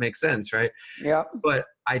kind of makes sense, right? Yeah. But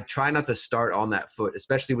I try not to start on that foot,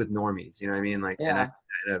 especially with normies, you know what I mean? Like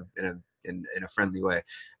in a friendly way,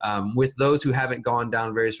 with those who haven't gone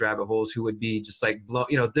down various rabbit holes, who would be just like,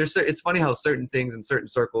 you know, it's funny how certain things in certain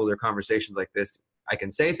circles or conversations like this, I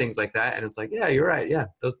can say things like that and it's like, yeah, you're right, yeah,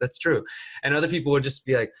 that's true. And other people would just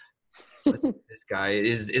be like, this guy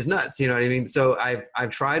is nuts, you know what I mean? So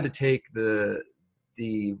I've tried to take the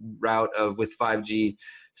route of, with 5G,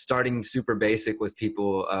 starting super basic with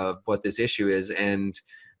people of what this issue is. And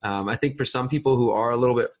I think for some people who are a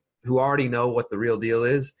little bit who already know what the real deal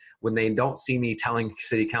is, when they don't see me telling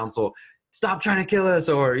city council, stop trying to kill us,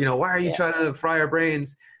 or, you know, why are you trying to fry our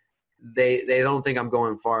brains? They don't think I'm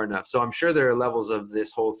going far enough. So I'm sure there are levels of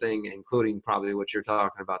this whole thing, including probably what you're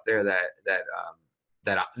talking about there,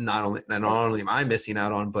 that not only am I missing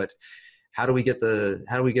out on, but how do we get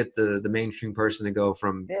the mainstream person to go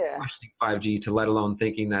from questioning 5G to let alone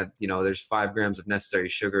thinking that, you know, there's 5 grams of necessary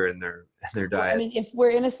sugar in their diet? Well, I mean, if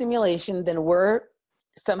we're in a simulation, then we're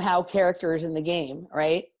somehow characters in the game,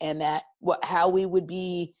 right? And that how we would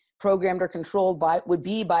be programmed or controlled would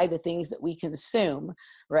be by the things that we consume,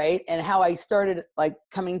 right? And how I started like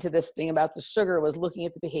coming to this thing about the sugar was looking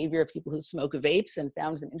at the behavior of people who smoke vapes, and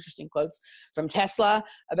found some interesting quotes from Tesla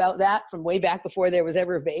about that from way back before there was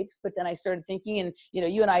ever vapes. But then I started thinking, and you know,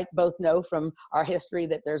 you and I both know from our history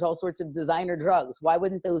that there's all sorts of designer drugs. Why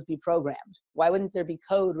wouldn't those be programmed? Why wouldn't there be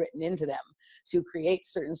code written into them to create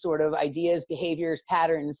certain sort of ideas, behaviors,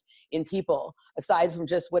 patterns in people, aside from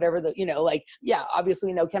just whatever the, you know, like, yeah, obviously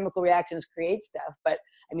we know chemical reactions create stuff, but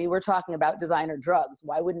I mean, we're talking about designer drugs.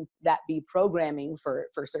 Why wouldn't that be programming for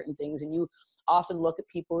certain things? And you often look at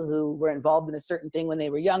people who were involved in a certain thing when they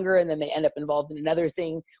were younger, and then they end up involved in another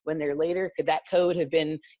thing when they're later. Could that code have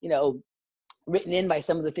been, you know, written in by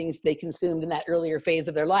some of the things they consumed in that earlier phase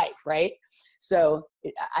of their life, right? So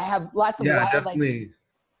I have lots of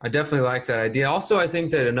I definitely like that idea. Also, I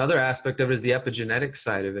think that another aspect of it is the epigenetic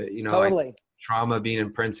side of it, you know, totally. like trauma being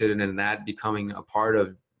imprinted, and then that becoming a part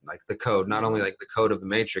of like the code, not only like the code of the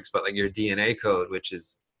matrix, but like your DNA code, which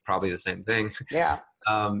is probably the same thing. Yeah.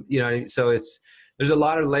 You know, so there's a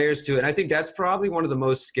lot of layers to it. And I think that's probably one of the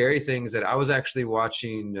most scary things. That I was actually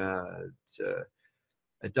watching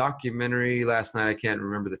a documentary last night. I can't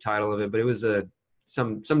remember the title of it, but it was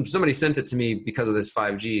somebody sent it to me because of this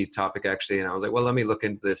 5G topic actually. And I was like, well, let me look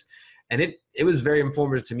into this. And it was very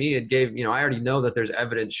informative to me. It gave, you know, I already know that there's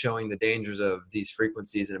evidence showing the dangers of these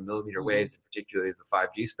frequencies and millimeter waves, and particularly the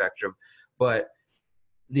 5G spectrum. But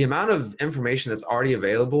the amount of information that's already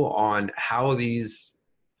available on how these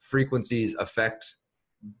frequencies affect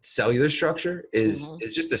cellular structure is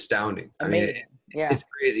just astounding. Amazing. I mean, it's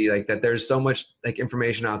crazy like that. There's so much like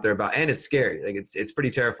information out there about, and it's scary. Like it's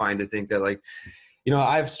pretty terrifying to think that, like, you know,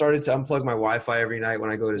 I've started to unplug my Wi-Fi every night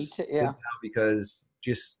when I go to sleep now, because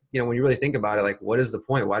just, you know, when you really think about it, like, what is the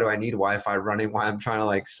point? Why do I need Wi-Fi running while I'm trying to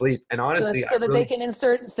like sleep? And honestly, so that they can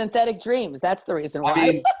insert synthetic dreams. That's the reason why. I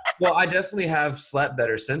mean, well, I definitely have slept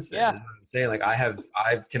better since then. Is what I'm saying. Like I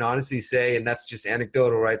can honestly say, and that's just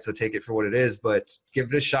anecdotal, right? So take it for what it is, but give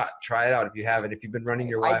it a shot. Try it out if you haven't. If you've been running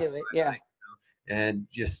your Wi-Fi, I do it, yeah. Night, you know, and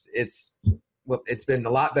just it's been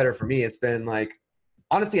a lot better for me. It's been like,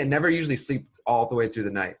 honestly, I never usually sleep all the way through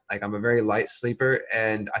the night. Like I'm a very light sleeper,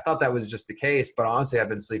 and I thought that was just the case, but honestly, I've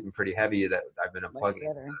been sleeping pretty heavy. That I've been unplugging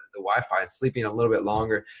the Wi-Fi, sleeping a little bit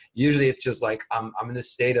longer. Usually it's just like, I'm in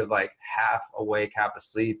this state of like half awake, half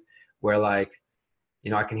asleep, where like,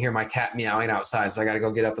 you know, I can hear my cat meowing outside. So I got to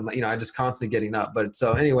go get up and, you know, I'm just constantly getting up. But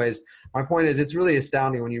so anyways, my point is, it's really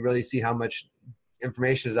astounding when you really see how much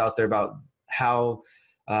information is out there about how,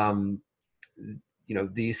 you know,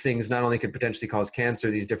 these things not only could potentially cause cancer,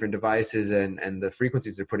 these different devices and the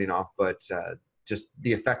frequencies they're putting off, but just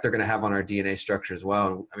the effect they're going to have on our DNA structure as well.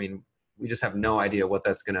 And, I mean, we just have no idea what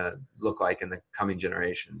that's going to look like in the coming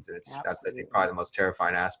generations. And that's, I think, probably the most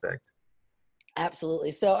terrifying aspect.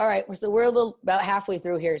 Absolutely. So, all right. So we're about halfway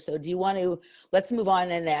through here. So do you want to, let's move on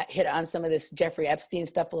and hit on some of this Jeffrey Epstein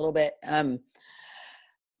stuff a little bit.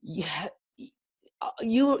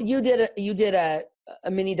 You did a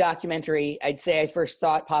mini documentary. I'd say I first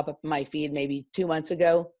saw it pop up in my feed maybe 2 months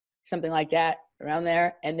ago, something like that, around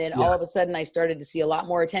there. And then all of a sudden I started to see a lot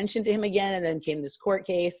more attention to him again. And then came this court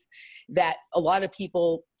case that a lot of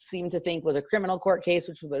people seem to think was a criminal court case,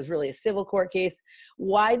 which was really a civil court case.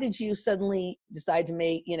 Why did you suddenly decide to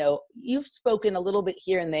make, you know, you've spoken a little bit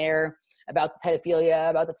here and there about the pedophilia,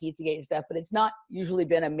 about the Pizzagate stuff, but it's not usually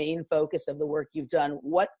been a main focus of the work you've done.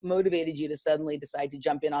 What motivated you to suddenly decide to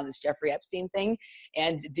jump in on this Jeffrey Epstein thing?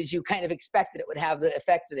 And did you kind of expect that it would have the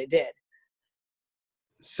effect that it did?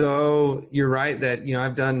 So you're right that, you know,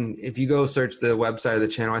 I've done, if you go search the website of the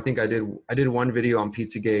channel, I think I did one video on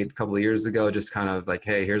Pizzagate a couple of years ago, just kind of like,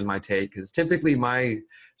 hey, here's my take. Because typically my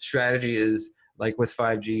strategy is like with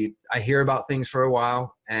 5G, I hear about things for a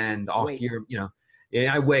while and I'll hear, you know, and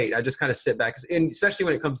I wait. I just kind of sit back, and especially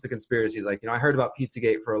when it comes to conspiracies, like, you know, I heard about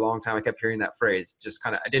Pizzagate for a long time. I kept hearing that phrase, just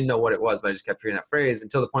kind of, I didn't know what it was, but I just kept hearing that phrase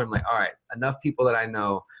until the point I'm like, all right, enough people that I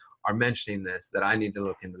know are mentioning this that I need to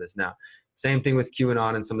look into this now. Same thing with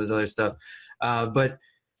QAnon and some of this other stuff. But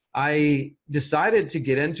I decided to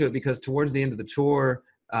get into it because towards the end of the tour,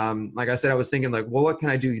 like I said, I was thinking like, well, what can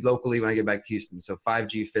I do locally when I get back to Houston? So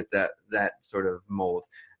 5G fit that sort of mold.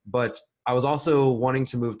 But I was also wanting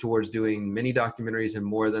to move towards doing mini documentaries and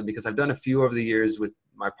more of them, because I've done a few over the years with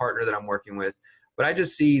my partner that I'm working with. But I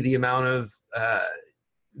just see the amount of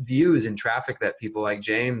views and traffic that people like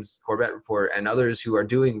James Corbett report and others who are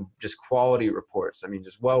doing just quality reports. I mean,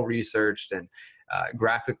 just well researched and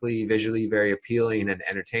graphically, visually very appealing and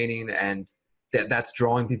entertaining, and that's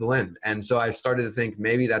drawing people in. And so I started to think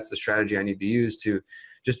maybe that's the strategy I need to use to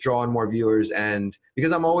just draw in more viewers. And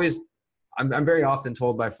because I'm very often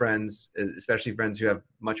told by friends, especially friends who have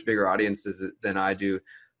much bigger audiences than I do,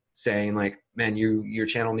 saying like, man, your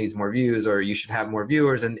channel needs more views, or you should have more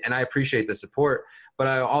viewers. And I appreciate the support, but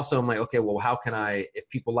I also am like, okay, well, how can I, if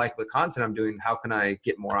people like the content I'm doing, how can I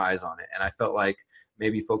get more eyes on it? And I felt like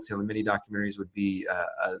maybe focusing on the mini documentaries would be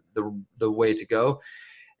the way to go.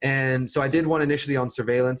 And so I did one initially on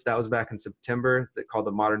surveillance. That was back in September, that called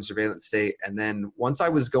The Modern Surveillance State. And then once I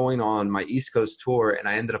was going on my East Coast tour and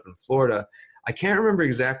I ended up in Florida, I can't remember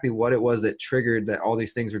exactly what it was that triggered that all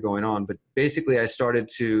these things were going on. But basically I started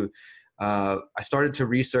to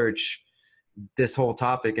research this whole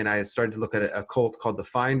topic, and I started to look at a cult called The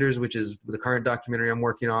Finders, which is the current documentary I'm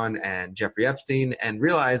working on, and Jeffrey Epstein, and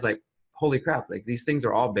realized like, holy crap, like these things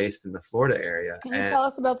are all based in the Florida area. Can you tell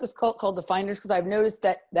us about this cult called The Finders? Because I've noticed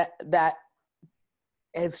that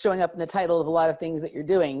is showing up in the title of a lot of things that you're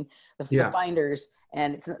doing, the Finders,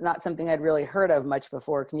 and it's not something I'd really heard of much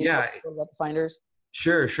before. Can you tell us about The Finders?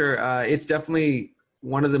 Sure. It's definitely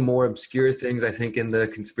one of the more obscure things, I think, in the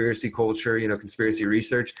conspiracy culture, conspiracy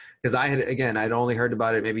research, because I'd only heard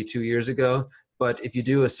about it maybe 2 years ago. But if you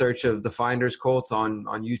do a search of The Finders cult on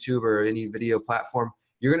YouTube or any video platform,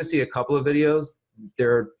 you're going to see a couple of videos.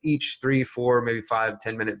 They're each 3, 4, maybe 5,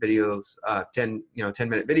 10-minute videos,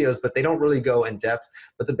 10-minute videos, but they don't really go in depth.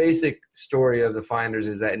 But the basic story of The Finders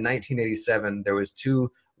is that in 1987, there was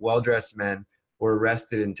 2 well-dressed men were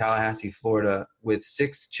arrested in Tallahassee, Florida, with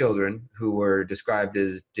 6 children who were described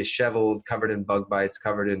as disheveled, covered in bug bites,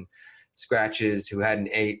 covered in scratches, who hadn't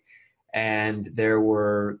ate. And there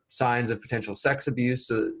were signs of potential sex abuse.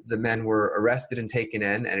 So the men were arrested and taken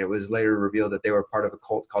in, and it was later revealed that they were part of a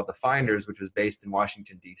cult called The Finders, which was based in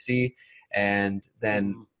Washington, D.C. And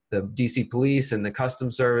then the D.C. police and the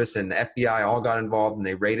Customs Service and the FBI all got involved, and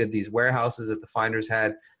they raided these warehouses that The Finders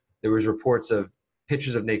had. There was reports of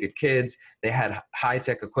pictures of naked kids. They had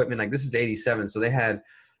high-tech equipment. Like, this is 87, so they had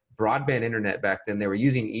broadband internet back then. They were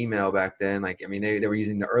using email back then. They were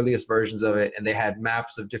using the earliest versions of it, and they had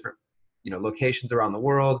maps of different locations around the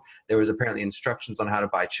world. There was apparently instructions on how to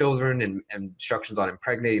buy children and instructions on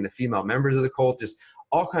impregnating the female members of the cult, just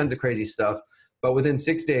all kinds of crazy stuff. But within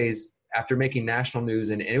 6 days, after making national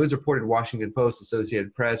news, and it was reported Washington Post,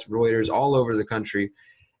 Associated Press, Reuters, all over the country,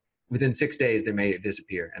 within 6 days, they made it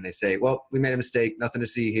disappear. And they say, well, we made a mistake, nothing to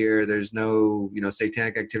see here. There's no,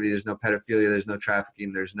 satanic activity. There's no pedophilia. There's no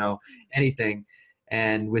trafficking. There's no anything.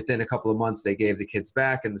 And within a couple of months, they gave the kids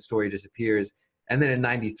back and the story disappears. And then in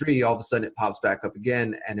 93, all of a sudden it pops back up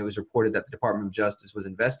again. And it was reported that the Department of Justice was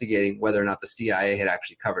investigating whether or not the CIA had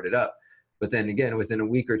actually covered it up. But then again, within a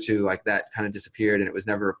week or two, like, that kind of disappeared and it was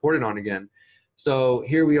never reported on again. So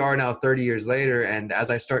here we are now 30 years later. And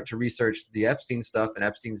as I start to research the Epstein stuff, and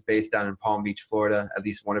Epstein's based down in Palm Beach, Florida, at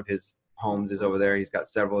least one of his homes is over there. He's got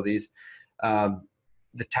several of these.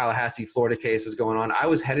 The Tallahassee, Florida case was going on. I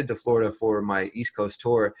was headed to Florida for my East Coast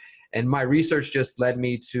tour, and my research just led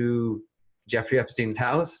me to Jeffrey Epstein's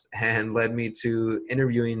house and led me to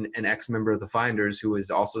interviewing an ex-member of the Finders who was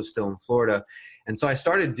also still in Florida. And so I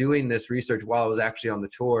started doing this research while I was actually on the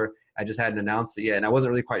tour. I just hadn't announced it yet, and I wasn't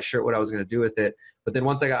really quite sure what I was going to do with it. But then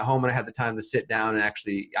once I got home and I had the time to sit down, and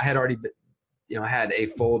actually I had already had a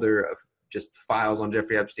folder of just files on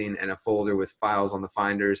Jeffrey Epstein and a folder with files on the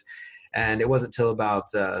Finders. And it wasn't until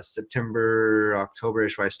about September,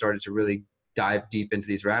 October-ish where I started to really dive deep into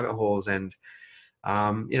these rabbit holes. And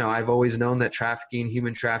I've always known that trafficking,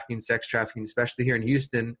 human trafficking, sex trafficking, especially here in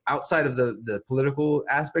Houston, outside of the political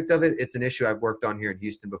aspect of it, it's an issue I've worked on here in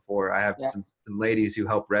Houston before. I have some ladies who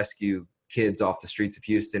help rescue kids off the streets of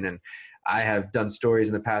Houston. And I have done stories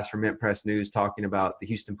in the past for Mint Press News talking about the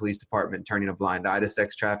Houston Police Department turning a blind eye to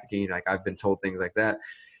sex trafficking. Like, I've been told things like that.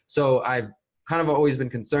 So I've kind of always been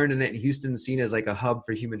concerned in it. And Houston's seen as like a hub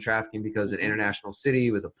for human trafficking because it's an international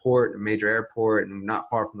city with a port, a major airport, and not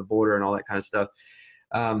far from the border and all that kind of stuff.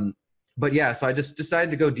 But yeah, so I just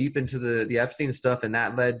decided to go deep into the Epstein stuff, and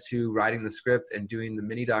that led to writing the script and doing the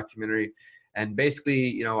mini documentary. And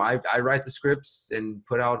basically, I write the scripts and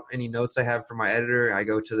put out any notes I have from my editor. I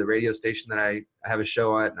go to the radio station that I have a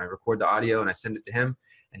show at, and I record the audio and I send it to him,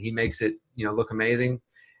 and he makes it, look amazing.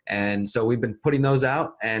 And so we've been putting those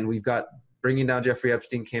out, and we've got Bringing Down Jeffrey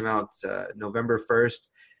Epstein came out November 1st.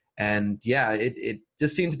 And yeah, it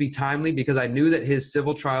just seemed to be timely because I knew that his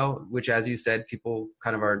civil trial, which, as you said, people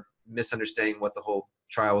kind of are misunderstanding what the whole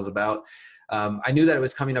trial was about. I knew that it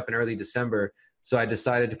was coming up in early December. So I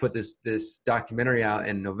decided to put this documentary out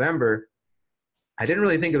in November. I didn't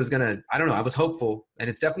really think it was I don't know, I was hopeful, and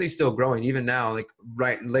it's definitely still growing even now. Like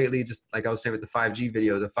right lately, just like I was saying with the 5G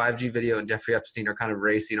video and Jeffrey Epstein are kind of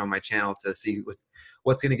racing on my channel to see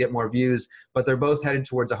what's going to get more views, but they're both headed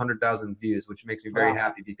towards 100,000 views, which makes me very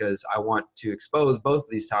happy because I want to expose both of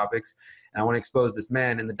these topics, and I want to expose this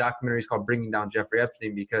man. And the documentary is called Bringing Down Jeffrey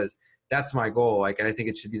Epstein because that's my goal. Like, and I think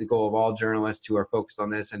it should be the goal of all journalists who are focused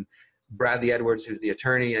on this. And Bradley Edwards, who's the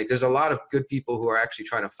attorney, like there's a lot of good people who are actually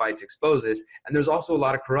trying to fight to expose this. And there's also a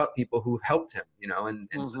lot of corrupt people who helped him,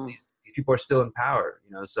 and so these people are still in power,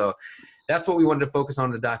 so that's what we wanted to focus on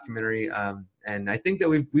in the documentary. And I think that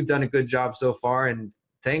we've done a good job so far. And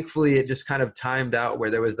thankfully it just kind of timed out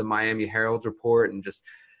where there was the Miami Herald report and just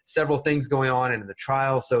several things going on in the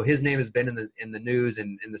trial. So his name has been in the news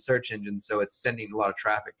and in the search engine. So it's sending a lot of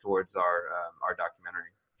traffic towards our documentary.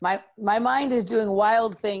 My mind is doing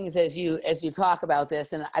wild things as you talk about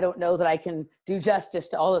this, and I don't know that I can do justice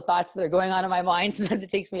to all the thoughts that are going on in my mind. Sometimes it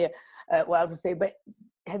takes me a while to say, but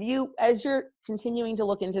have you, as you're continuing to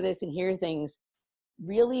look into this and hear things,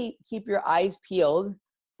 really keep your eyes peeled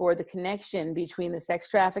for the connection between the sex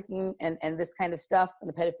trafficking and this kind of stuff and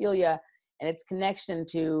the pedophilia and its connection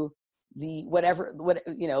to the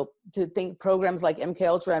to think programs like MK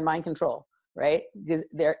Ultra and mind control? Right? Because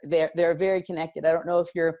they're very connected. I don't know if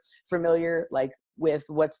you're familiar with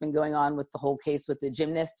what's been going on with the whole case with the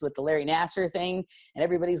gymnasts, with the Larry Nassar thing, and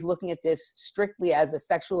everybody's looking at this strictly as a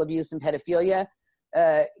sexual abuse and pedophilia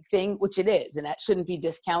thing, which it is, and that shouldn't be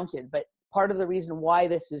discounted. But part of the reason why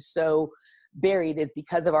this is so buried is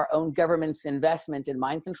because of our own government's investment in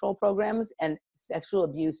mind control programs and sexual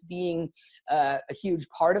abuse being a huge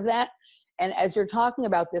part of that. And as you're talking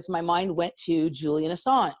about this, my mind went to Julian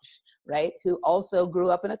Assange, right, who also grew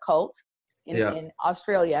up in a cult in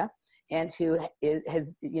Australia, and who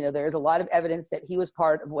has, there's a lot of evidence that he was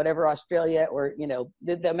part of whatever Australia or,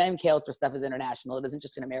 the MK Ultra stuff is international. It isn't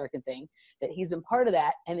just an American thing, that he's been part of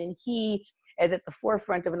that. And then he is at the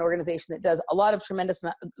forefront of an organization that does a lot of tremendous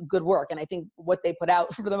good work. And I think what they put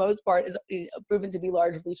out for the most part is proven to be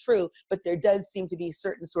largely true, but there does seem to be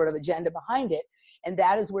certain sort of agenda behind it. And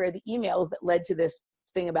that is where the emails that led to this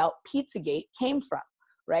thing about Pizzagate came from.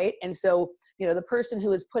 Right. And so, the person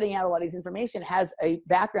who is putting out a lot of this information has a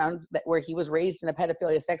background where he was raised in a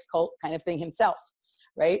pedophilia sex cult kind of thing himself.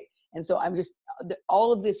 Right. And so I'm just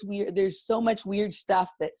all of this weird, there's so much weird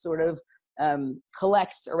stuff that sort of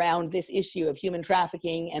collects around this issue of human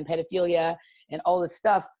trafficking and pedophilia and all this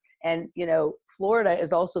stuff. And, Florida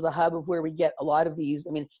is also the hub of where we get a lot of these.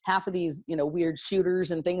 I mean, half of these, weird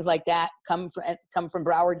shooters and things like that come from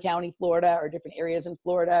Broward County, Florida, or different areas in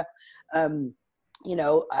Florida.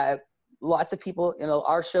 Lots of people,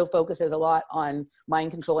 our show focuses a lot on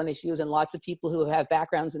mind control and issues, and lots of people who have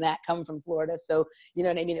backgrounds in that come from Florida. So,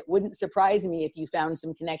 it wouldn't surprise me if you found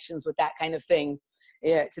some connections with that kind of thing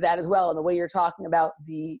to that as well. And the way you're talking about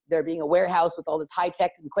there being a warehouse with all this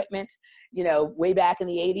high-tech equipment, way back in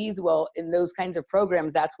the 80s, well, in those kinds of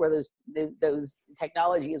programs, that's where those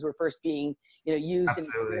technologies were first being, used and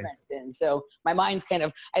experimented in. So my mind's kind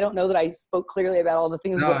of, I don't know that I spoke clearly about all the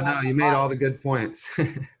things going on. No, you made all the good points.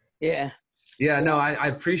 Yeah. Yeah, no, I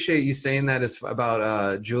appreciate you saying that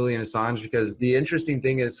about Julian Assange, because the interesting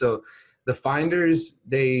thing is, so the finders,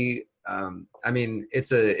 they, I'm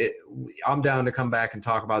down to come back and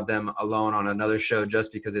talk about them alone on another show,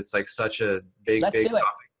 just because it's like such a big topic.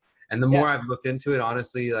 And the more I've looked into it,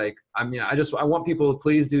 honestly, I want people to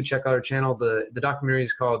please do check out our channel. The documentary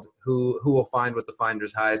is called Who Will Find What the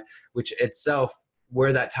Finders Hide, which itself,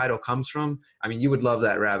 where that title comes from, you would love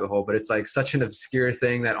that rabbit hole, but it's like such an obscure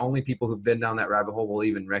thing that only people who've been down that rabbit hole will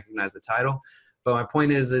even recognize the title. But my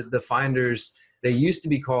point is that the finders, they used to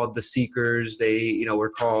be called the seekers. They, were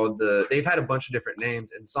called they've had a bunch of different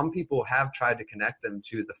names, and some people have tried to connect them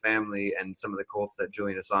to the family and some of the cults that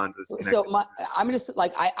Julian Assange was connected to. I'm just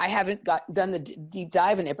I haven't done the deep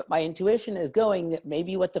dive in it, but my intuition is going that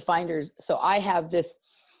maybe what the finders, so I have this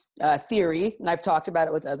theory, and I've talked about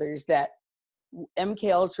it with others, that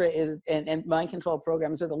MK Ultra is and mind control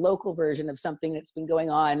programs are the local version of something that's been going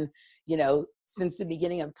on, since the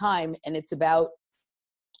beginning of time, and it's about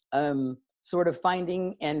sort of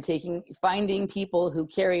finding people who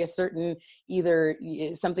carry a certain, either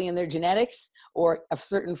something in their genetics or a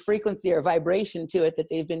certain frequency or vibration to it that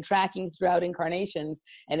they've been tracking throughout incarnations.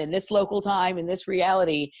 And in this local time, in this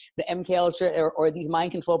reality, the MK Ultra or these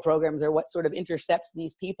mind control programs are what sort of intercepts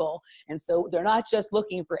these people. And so they're not just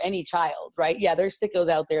looking for any child, right? Yeah, there's sickos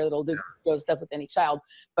out there that'll do stuff with any child.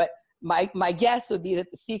 But my guess would be that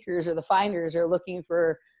the seekers or the finders are looking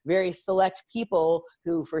for very select people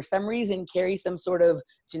who for some reason carry some sort of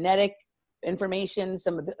genetic information,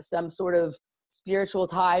 some sort of spiritual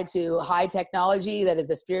tie to high technology that is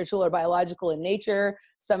a spiritual or biological in nature,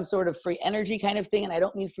 some sort of free energy kind of thing. And I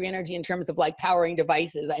don't mean free energy in terms of like powering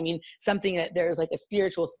devices. I mean something that there's like a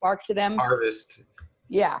spiritual spark to them. Harvest.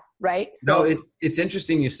 Yeah, right. So, no, it's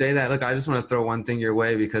interesting you say that. Look, I just want to throw one thing your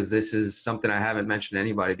way, because this is something I haven't mentioned to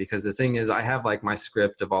anybody, because the thing is, I have like my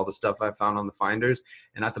script of all the stuff I found on the finders,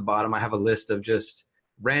 and at the bottom I have a list of just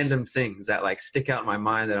random things that like stick out in my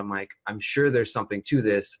mind that I'm like, I'm sure there's something to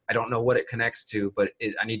this. I don't know what it connects to, but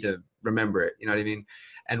I need to remember it. You know what I mean?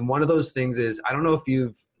 And one of those things is, I don't know if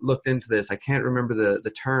you've looked into this. I can't remember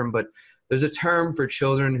the term, but there's a term for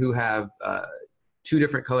children who have two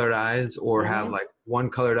different colored eyes, or have like one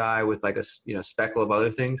colored eye with like a speckle of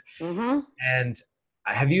other things. And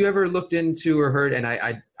have you ever looked into or heard, and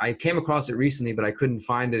I came across it recently, but I couldn't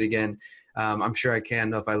find it again. I'm sure I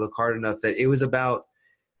can though if I look hard enough, that it was about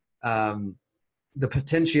the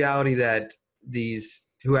potentiality that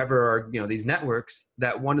whoever are, these networks,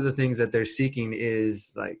 that one of the things that they're seeking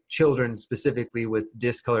is like children specifically with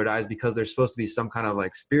discolored eyes, because there's supposed to be some kind of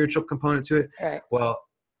like spiritual component to it. Right. Well,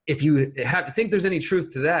 if you think there's any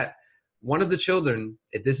truth to that, one of the children,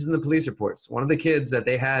 if this is in the police reports, one of the kids that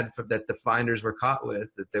they had that the finders were caught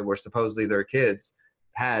with, that they were supposedly their kids,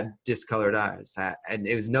 had discolored eyes, and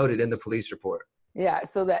it was noted in the police report. Yeah,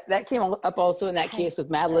 so that came up also in that case with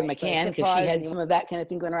Madeleine McCann, because she had some of that kind of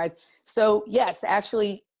thing going on her eyes. So yes,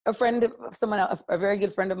 actually, a friend of someone else, a very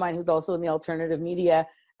good friend of mine who's also in the alternative media,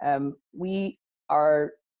 we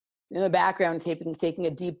are in the background taking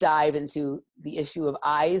a deep dive into the issue of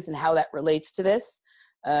eyes and how that relates to this.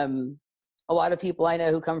 A lot of people I know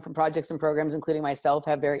who come from projects and programs, including myself,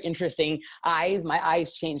 have very interesting eyes. My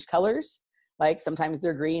eyes change colors. Like sometimes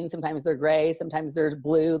they're green, sometimes they're gray, sometimes there's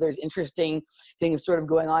blue. There's interesting things sort of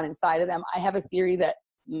going on inside of them. I have a theory that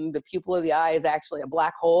the pupil of the eye is actually a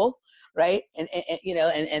black hole, right? And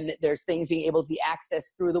there's things being able to be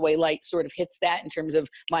accessed through the way light sort of hits that in terms of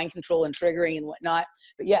mind control and triggering and whatnot.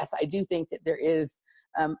 But yes, I do think that there is,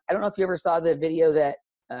 I don't know if you ever saw the video that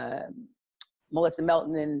Melissa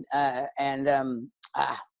Melton and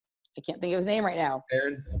I can't think of his name right now.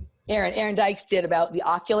 Aaron Dykes did about the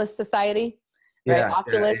Oculus Society. Right, yeah,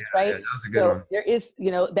 Oculus, right? Yeah, that was a good one. There is,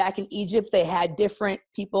 back in Egypt, they had different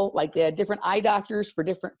people, like they had different eye doctors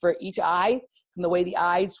for each eye, and the way the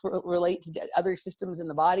eyes relate to other systems in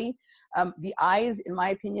the body. The eyes, in my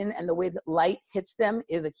opinion, and the way that light hits them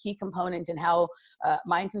is a key component in how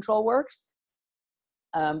mind control works.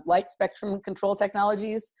 Light spectrum control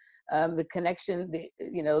technologies, the connection,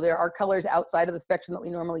 there are colors outside of the spectrum that we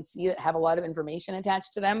normally see that have a lot of information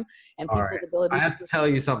attached to them, and people's ability. I have to tell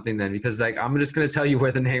you something then, because I'm just going to tell you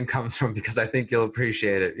where the name comes from, because I think you'll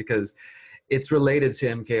appreciate it, because it's related to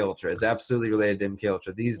MK Ultra. It's absolutely related to MK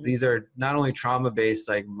Ultra. These are not only trauma-based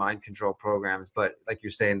like mind control programs, but like you're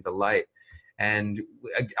saying, the light. And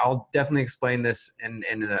I'll definitely explain this in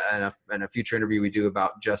a future interview we do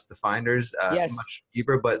about just the finders, much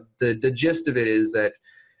deeper. But the gist of it is that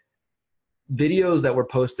videos that were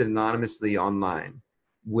posted anonymously online,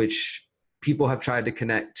 which people have tried to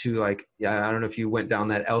connect to, like, I don't know if you went down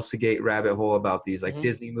that Elsa Gate rabbit hole about these like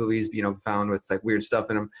Disney movies, found with like weird stuff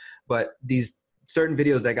in them. But these certain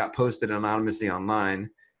videos that got posted anonymously online,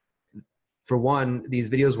 for one, these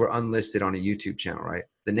videos were unlisted on a YouTube channel, right?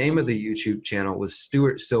 The name of the YouTube channel was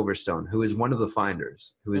Stuart Silverstone, who is one of the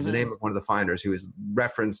finders, who is the name of one of the finders, who is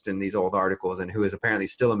referenced in these old articles and who is apparently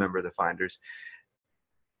still a member of the finders.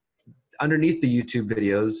 Underneath the YouTube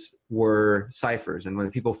videos were ciphers. And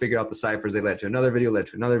when people figured out the ciphers, they led to another video, led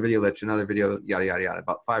to another video, led to another video, yada, yada, yada,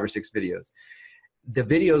 about 5 or 6 videos. The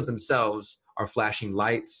videos themselves are flashing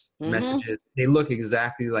lights, messages. They look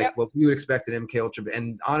exactly like what we would expect at MK Ultra.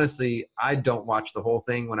 And honestly, I don't watch the whole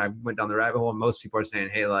thing when I went down the rabbit hole. And most people are saying,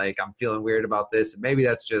 hey, like, I'm feeling weird about this. And maybe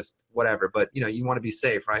that's just whatever. But, you want to be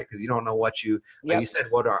safe, right? Because you don't know what like you said,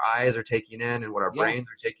 what our eyes are taking in and what our brains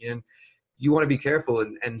are taking in. You want to be careful.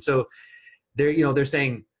 And so they're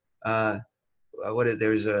saying, it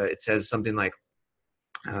says something like,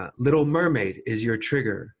 Little Mermaid is your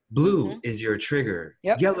trigger. Blue is your trigger.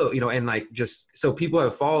 Yep. Yellow, and like, just so people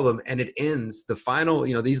have followed them, and it ends the final,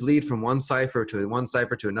 these lead from one cipher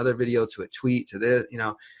to another video to a tweet to this,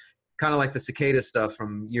 kind of like the cicada stuff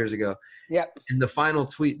from years ago. Yep. And the final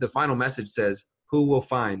tweet, the final message says, "Who will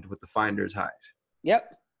find what the finders hide?"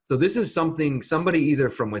 Yep. So this is somebody either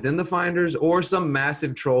from within the finders or some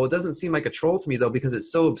massive troll. It doesn't seem like a troll to me though, because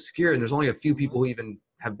it's so obscure and there's only a few people who even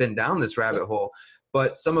have been down this rabbit hole.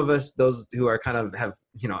 But some of us, those who are kind of have,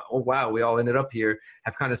 oh wow, we all ended up here,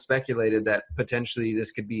 have kind of speculated that potentially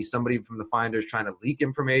this could be somebody from the finders trying to leak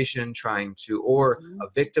information, or a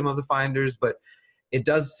victim of the finders. But it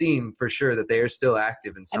does seem for sure that they are still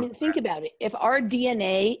active in some think about it. If our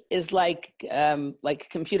DNA is like a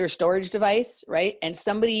computer storage device, right? And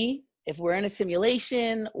somebody, if we're in a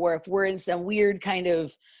simulation or if we're in some weird kind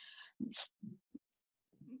of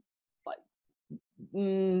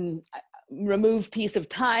removed piece of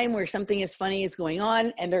time where something as funny is going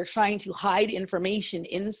on and they're trying to hide information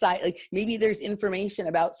inside, like maybe there's information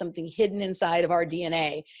about something hidden inside of our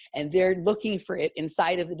DNA and they're looking for it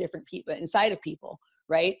inside of the different people, inside of people,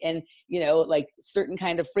 right? And like certain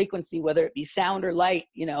kind of frequency, whether it be sound or light,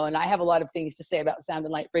 and I have a lot of things to say about sound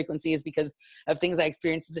and light frequencies because of things I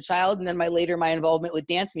experienced as a child, and then my involvement with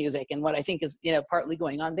dance music and what I think is partly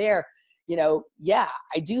going on there. Yeah,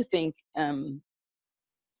 I do think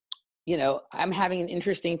I'm having an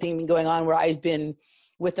interesting thing going on where I've been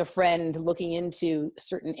with a friend looking into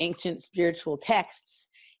certain ancient spiritual texts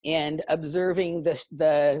and observing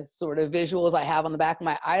the sort of visuals I have on the back of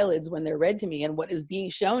my eyelids when they're read to me. And what is being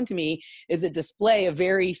shown to me is a display of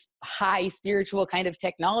very high spiritual kind of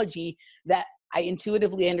technology that I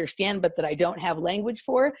intuitively understand, but that I don't have language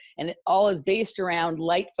for. And it all is based around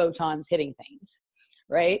light photons hitting things,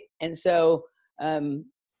 right? And so,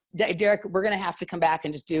 Derrick, we're going to have to come back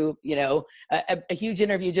and just do, a huge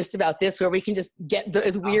interview just about this, where we can just get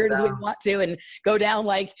as weird as we want to and go down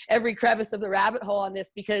like every crevice of the rabbit hole on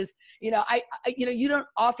this, because, you don't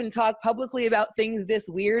often talk publicly about things this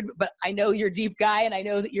weird, but I know you're a deep guy and I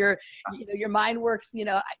know that your mind works,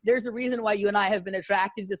 there's a reason why you and I have been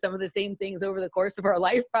attracted to some of the same things over the course of our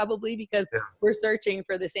life, probably because we're searching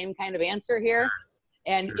for the same kind of answer here.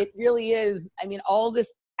 And it really is, all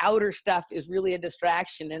this outer stuff is really a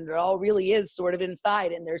distraction, and it all really is sort of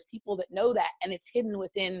inside, and there's people that know that, and it's hidden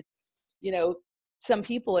within some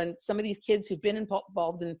people. And some of these kids who've been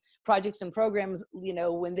involved in projects and programs,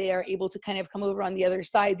 when they are able to kind of come over on the other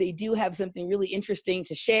side, they do have something really interesting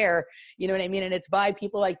to share, you know what I mean? And it's by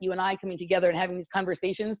people like you and I coming together and having these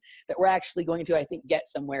conversations that we're actually going to, I think, get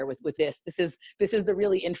somewhere with this. This is the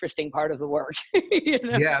really interesting part of the work.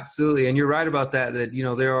 Yeah, absolutely. And you're right about that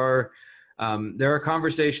there are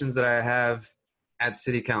conversations that I have at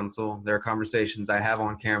city council. There are conversations I have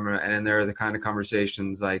on camera, and then there are the kind of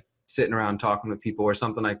conversations like sitting around talking with people or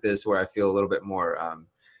something like this, where I feel a little bit more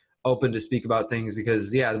open to speak about things.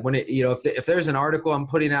 Because when if there's an article I'm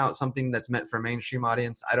putting out, something that's meant for a mainstream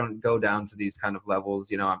audience, I don't go down to these kind of levels.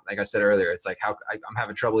 Like I said earlier, it's like I'm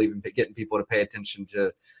having trouble even getting people to pay attention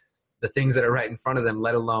to the things that are right in front of them,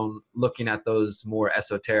 let alone looking at those more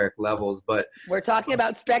esoteric levels. But we're talking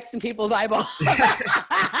about specks in people's eyeballs.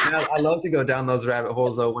 I love to go down those rabbit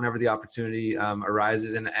holes though, whenever the opportunity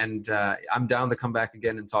arises. And I'm down to come back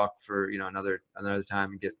again and talk for, another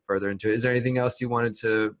time and get further into it. Is there anything else you wanted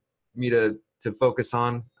me to focus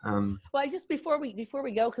on? Well, I just, before we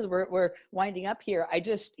go, cause we're winding up here. I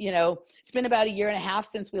just, it's been about 1.5 years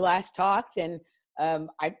since we last talked, and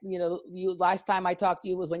you last time I talked to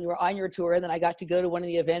you was when you were on your tour, and then I got to go to one of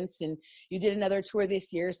the events, and you did another tour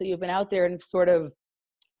this year. So you've been out there and sort of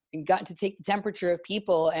gotten to take the temperature of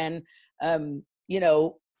people. And,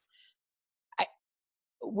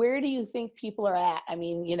 where do you think people are at?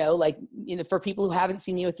 For people who haven't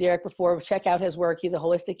seen you with Derrick before, check out his work. He's a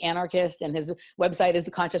holistic anarchist, and his website is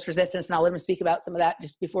The Conscious Resistance. And I'll let him speak about some of that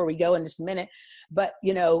just before we go in just a minute. But,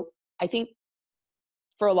 I think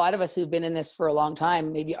for a lot of us who've been in this for a long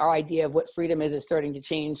time, maybe our idea of what freedom is starting to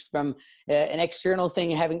change from an external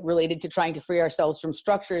thing having related to trying to free ourselves from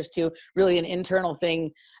structures to really an internal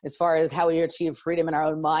thing as far as how we achieve freedom in our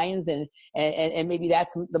own minds. And maybe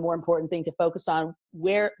that's the more important thing to focus on.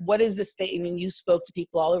 What is the state? You spoke to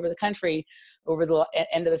people all over the country over the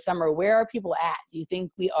end of the summer. Where are people at? Do you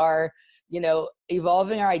think we are,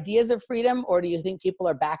 evolving our ideas of freedom, or do you think people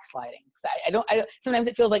are backsliding? I don't, sometimes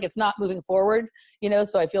it feels like it's not moving forward,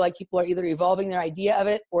 so I feel like people are either evolving their idea of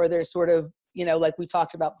it, or they're sort of, like we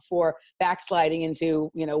talked about before, backsliding into,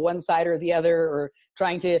 one side or the other, or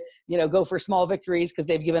trying to, go for small victories because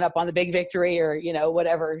they've given up on the big victory, or,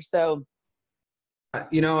 whatever. So,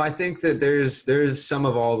 I think that there's some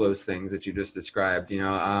of all those things that you just described.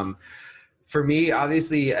 for me,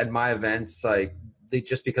 obviously at my events, like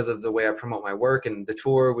just because of the way I promote my work, and the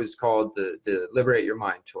tour was called the Liberate Your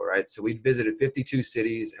Mind tour, right? So we visited 52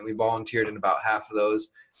 cities and we volunteered in about half of those.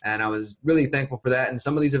 And I was really thankful for that. And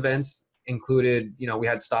some of these events included, you know, we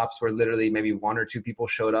had stops where literally maybe 1 or 2 people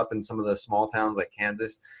showed up in some of the small towns like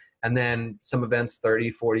Kansas. And then some events,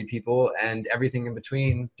 30, 40 people, and everything in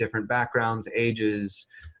between, different backgrounds, ages,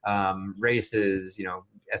 races, you know,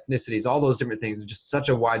 ethnicities, all those different things. Just such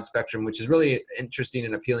a wide spectrum, which is really interesting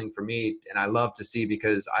and appealing for me. And I love to see,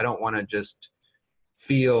 because I don't want to just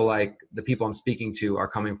feel like the people I'm speaking to are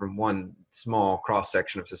coming from one small cross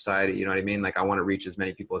section of society. You know what I mean? Like, I want to reach as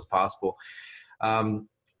many people as possible.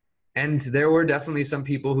 And there were definitely some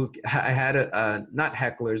people who I had, not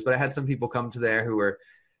hecklers, but I had some people come to there who were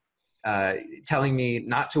telling me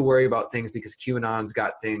not to worry about things because QAnon's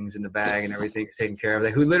got things in the bag and everything's taken care of.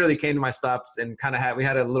 Like, who literally came to my stops and kind of we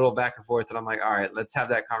had a little back and forth, and I'm like, all right, let's have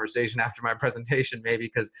that conversation after my presentation maybe,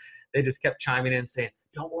 because they just kept chiming in saying,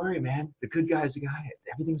 don't worry, man, the good guys got it,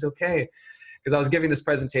 everything's okay. Because I was giving this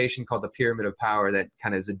presentation called the Pyramid of Power that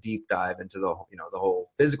kind of is a deep dive into the, you know, the whole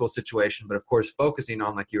physical situation, but of course focusing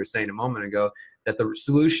on, like you were saying a moment ago, that the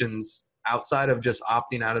solutions outside of just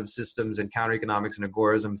opting out of systems and counter economics and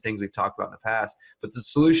agorism, things we've talked about in the past, but the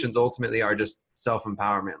solutions ultimately are just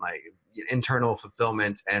self-empowerment, like internal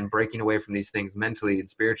fulfillment, and breaking away from these things mentally and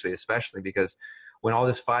spiritually, especially because when all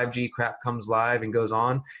this 5G crap comes live and goes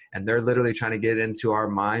on, and they're literally trying to get into our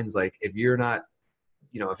minds, like if you're not,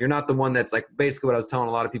 you know, if you're not the one that's, like, basically what I was telling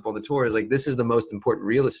a lot of people on the tour is, like, this is the most important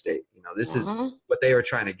real estate. You know, this is what they are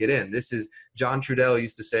trying to get in. This is, John Trudell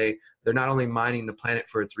used to say, they're not only mining the planet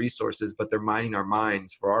for its resources, but they're mining our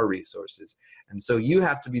minds for our resources. And so you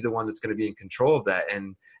have to be the one that's going to be in control of that,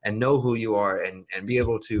 and know who you are, and be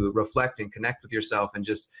able to reflect and connect with yourself, and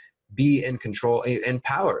just be in control,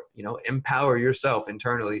 empower yourself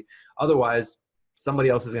internally. Otherwise, somebody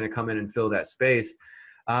else is going to come in and fill that space.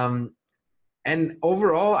 And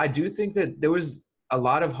overall, I do think that there was a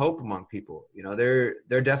lot of hope among people. You know, there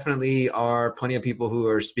definitely are plenty of people who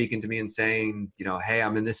are speaking to me and saying, you know, hey,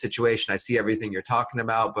 I'm in this situation. I see everything you're talking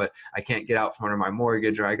about, but I can't get out from under my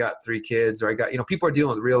mortgage, or I got 3 kids, or I got, you know, people are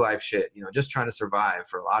dealing with real life shit, you know, just trying to survive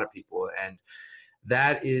for a lot of people. And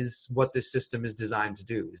that is what this system is designed to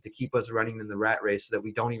do, is to keep us running in the rat race so that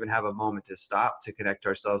we don't even have a moment to stop, to connect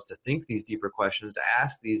ourselves, to think these deeper questions, to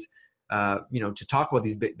ask these, you know, to talk about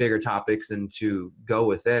these bigger topics, and to go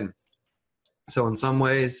within. So in some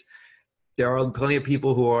ways, there are plenty of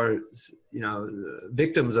people who are, you know,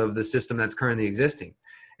 victims of the system that's currently existing.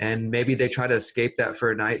 And maybe they try to escape that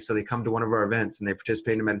for a night. So they come to one of our events and they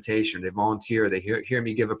participate in meditation, they volunteer, they hear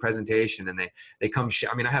me give a presentation, and they come.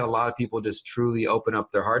 I mean, I had a lot of people just truly open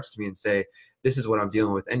up their hearts to me and say, this is what I'm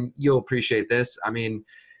dealing with. And you'll appreciate this. I mean,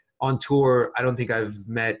 on tour, I don't think I've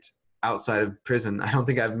met, outside of prison, I don't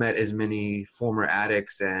think I've met as many former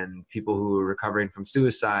addicts and people who are recovering from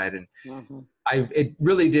suicide. And it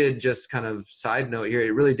really did, just kind of side note here,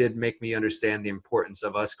 it really did make me understand the importance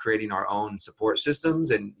of us creating our own support systems.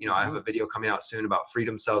 And, you know, I have a video coming out soon about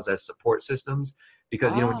freedom cells as support systems,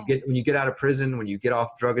 because, you know, when you get out of prison, when you get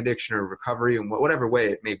off drug addiction or recovery, and whatever way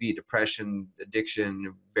it may be, depression,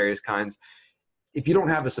 addiction, various kinds, if you don't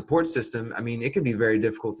have a support system, I mean, it can be very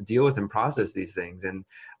difficult to deal with and process these things. And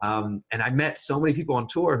I met so many people on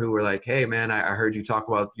tour who were like, hey man, I heard you talk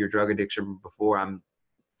about your drug addiction before. I'm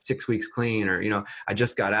 6 weeks clean, or, you know, I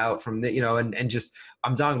just got out from the, you know, and just,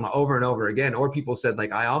 I'm talking about over and over again. Or people said,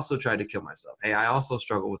 like, I also tried to kill myself. Hey, I also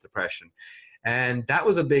struggle with depression. And that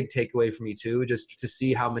was a big takeaway for me too, just to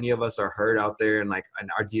see how many of us are hurt out there, and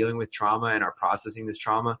are dealing with trauma and are processing this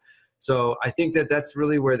trauma. So I think that that's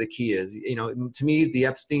really where the key is. You know, to me, the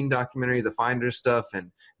Epstein documentary, the Finder stuff,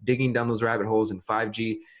 and digging down those rabbit holes in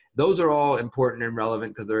 5G, those are all important and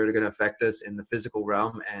relevant because they're going to affect us in the physical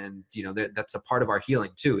realm. And, you know, that's a part of our healing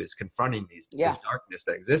too, is confronting this darkness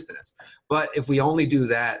that exists in us. But if we only do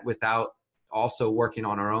that without also working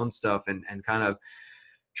on our own stuff and kind of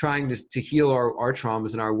trying to heal our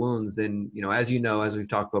traumas and our wounds, then, you know, as we've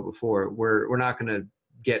talked about before, we're not going to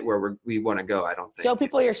get where we want to go, I don't think. Show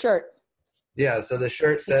people your shirt. Yeah, so the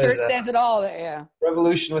shirt says it all there, yeah.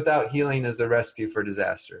 Revolution without healing is a recipe for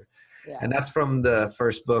disaster. Yeah. And that's from the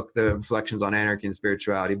first book, The Reflections on Anarchy and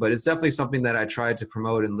Spirituality. But it's definitely something that I tried to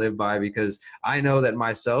promote and live by, because I know that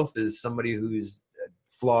myself, is somebody who's a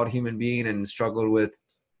flawed human being and struggled with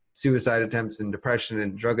suicide attempts and depression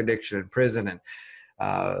and drug addiction and prison and,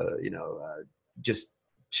 just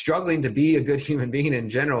struggling to be a good human being in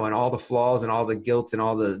general, and all the flaws and all the guilt and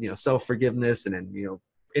all the, you know, self-forgiveness and you know,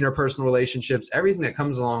 interpersonal relationships, everything that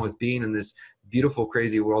comes along with being in this beautiful,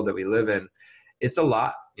 crazy world that we live in. it's a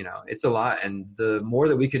lot, you know, it's a lot. And the more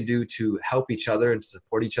that we can do to help each other and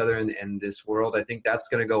support each other in this world, I think that's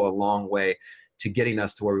going to go a long way to getting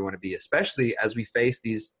us to where we want to be, especially as we face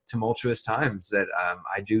these tumultuous times that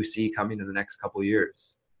I do see coming in the next couple of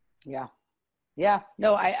years. Yeah. Yeah.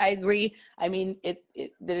 No, I agree. I mean,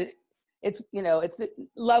 it's, you know, it's a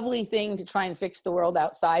lovely thing to try and fix the world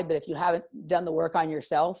outside, but if you haven't done the work on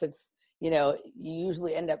yourself, it's, you know, you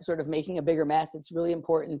usually end up sort of making a bigger mess. It's really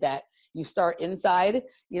important that you start inside,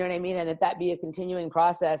 you know what I mean? And that be a continuing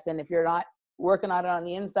process. And if you're not working on it on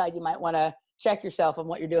the inside, you might want to check yourself on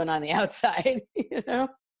what you're doing on the outside, you know?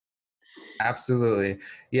 Absolutely.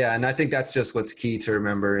 Yeah. And I think that's just what's key to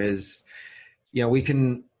remember is, you know, we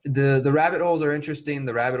can, the rabbit holes are interesting.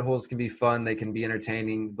 The rabbit holes can be fun. They can be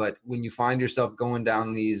entertaining. But when you find yourself going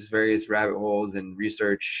down these various rabbit holes and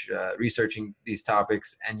researching these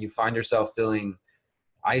topics, and you find yourself feeling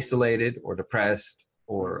isolated or depressed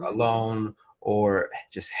or alone or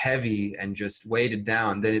just heavy and just weighted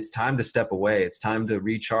down, then it's time to step away. It's time to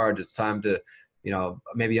recharge. It's time to, you know,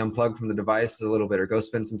 maybe unplug from the devices a little bit or go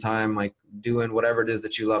spend some time like doing whatever it is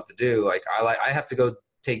that you love to do. Like I have to go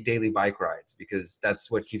take daily bike rides because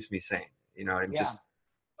that's what keeps me sane, you know, and just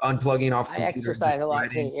unplugging off the computer. I exercise a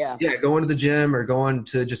lot too. Yeah. Yeah. Going to the gym or going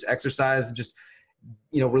to just exercise and just,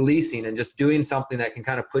 you know, releasing and just doing something that can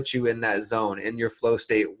kind of put you in that zone, in your flow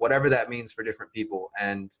state, whatever that means for different people.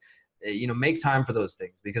 And, you know, make time for those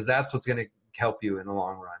things because that's what's going to help you in the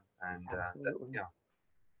long run. And,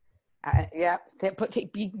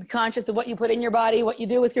 be conscious of what you put in your body, what you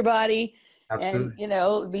do with your body. Absolutely. And, you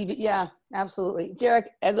know, absolutely. Derrick,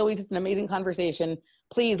 as always, it's an amazing conversation.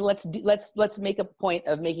 Please, let's make a point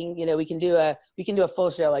of making, you know, we can do a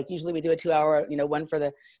full show. Like usually we do a 2-hour, you know, one for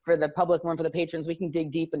the public, one for the patrons. We can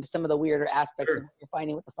dig deep into some of the weirder aspects of what you're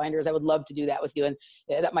finding with the finders. I would love to do that with you. And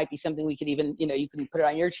that might be something we could even, you know, you can put it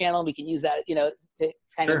on your channel. We can use that, you know, to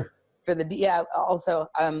kind of for the, also,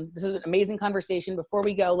 this is an amazing conversation. Before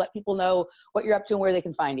we go, let people know what you're up to and where they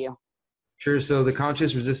can find you. Sure. So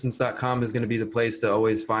theconsciousresistance.com is going to be the place to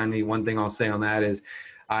always find me. One thing I'll say on that is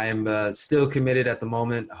I am still committed at the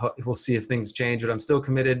moment. We'll see if things change, but I'm still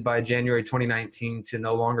committed by January 2019 to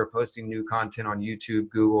no longer posting new content on YouTube,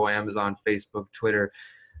 Google, Amazon, Facebook, Twitter,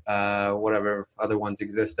 whatever other ones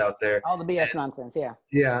exist out there. All the BS nonsense. Yeah.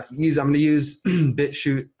 Yeah. I'm going to use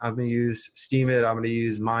BitChute. I'm going to use Steemit. I'm going to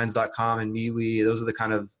use Minds.com and MeWe. Those are the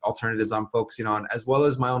kind of alternatives I'm focusing on, as well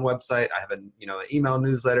as my own website. I have an email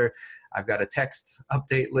newsletter. I've got a text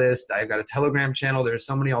update list. I've got a Telegram channel. There's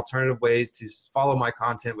so many alternative ways to follow my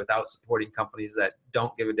content without supporting companies that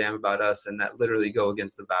don't give a damn about us and that literally go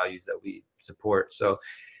against the values that we support. So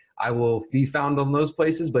I will be found on those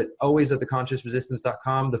places, but always at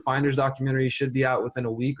theconsciousresistance.com. The Finders documentary should be out within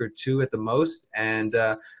a week or two at the most. And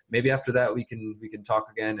maybe after that we can talk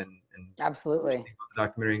again and absolutely the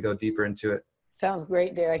documentary and go deeper into it. Sounds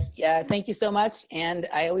great, Derrick. Yeah, thank you so much. And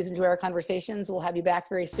I always enjoy our conversations. We'll have you back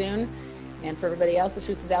very soon. And for everybody else, the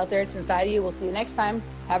truth is out there. It's inside of you. We'll see you next time.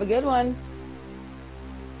 Have a good one.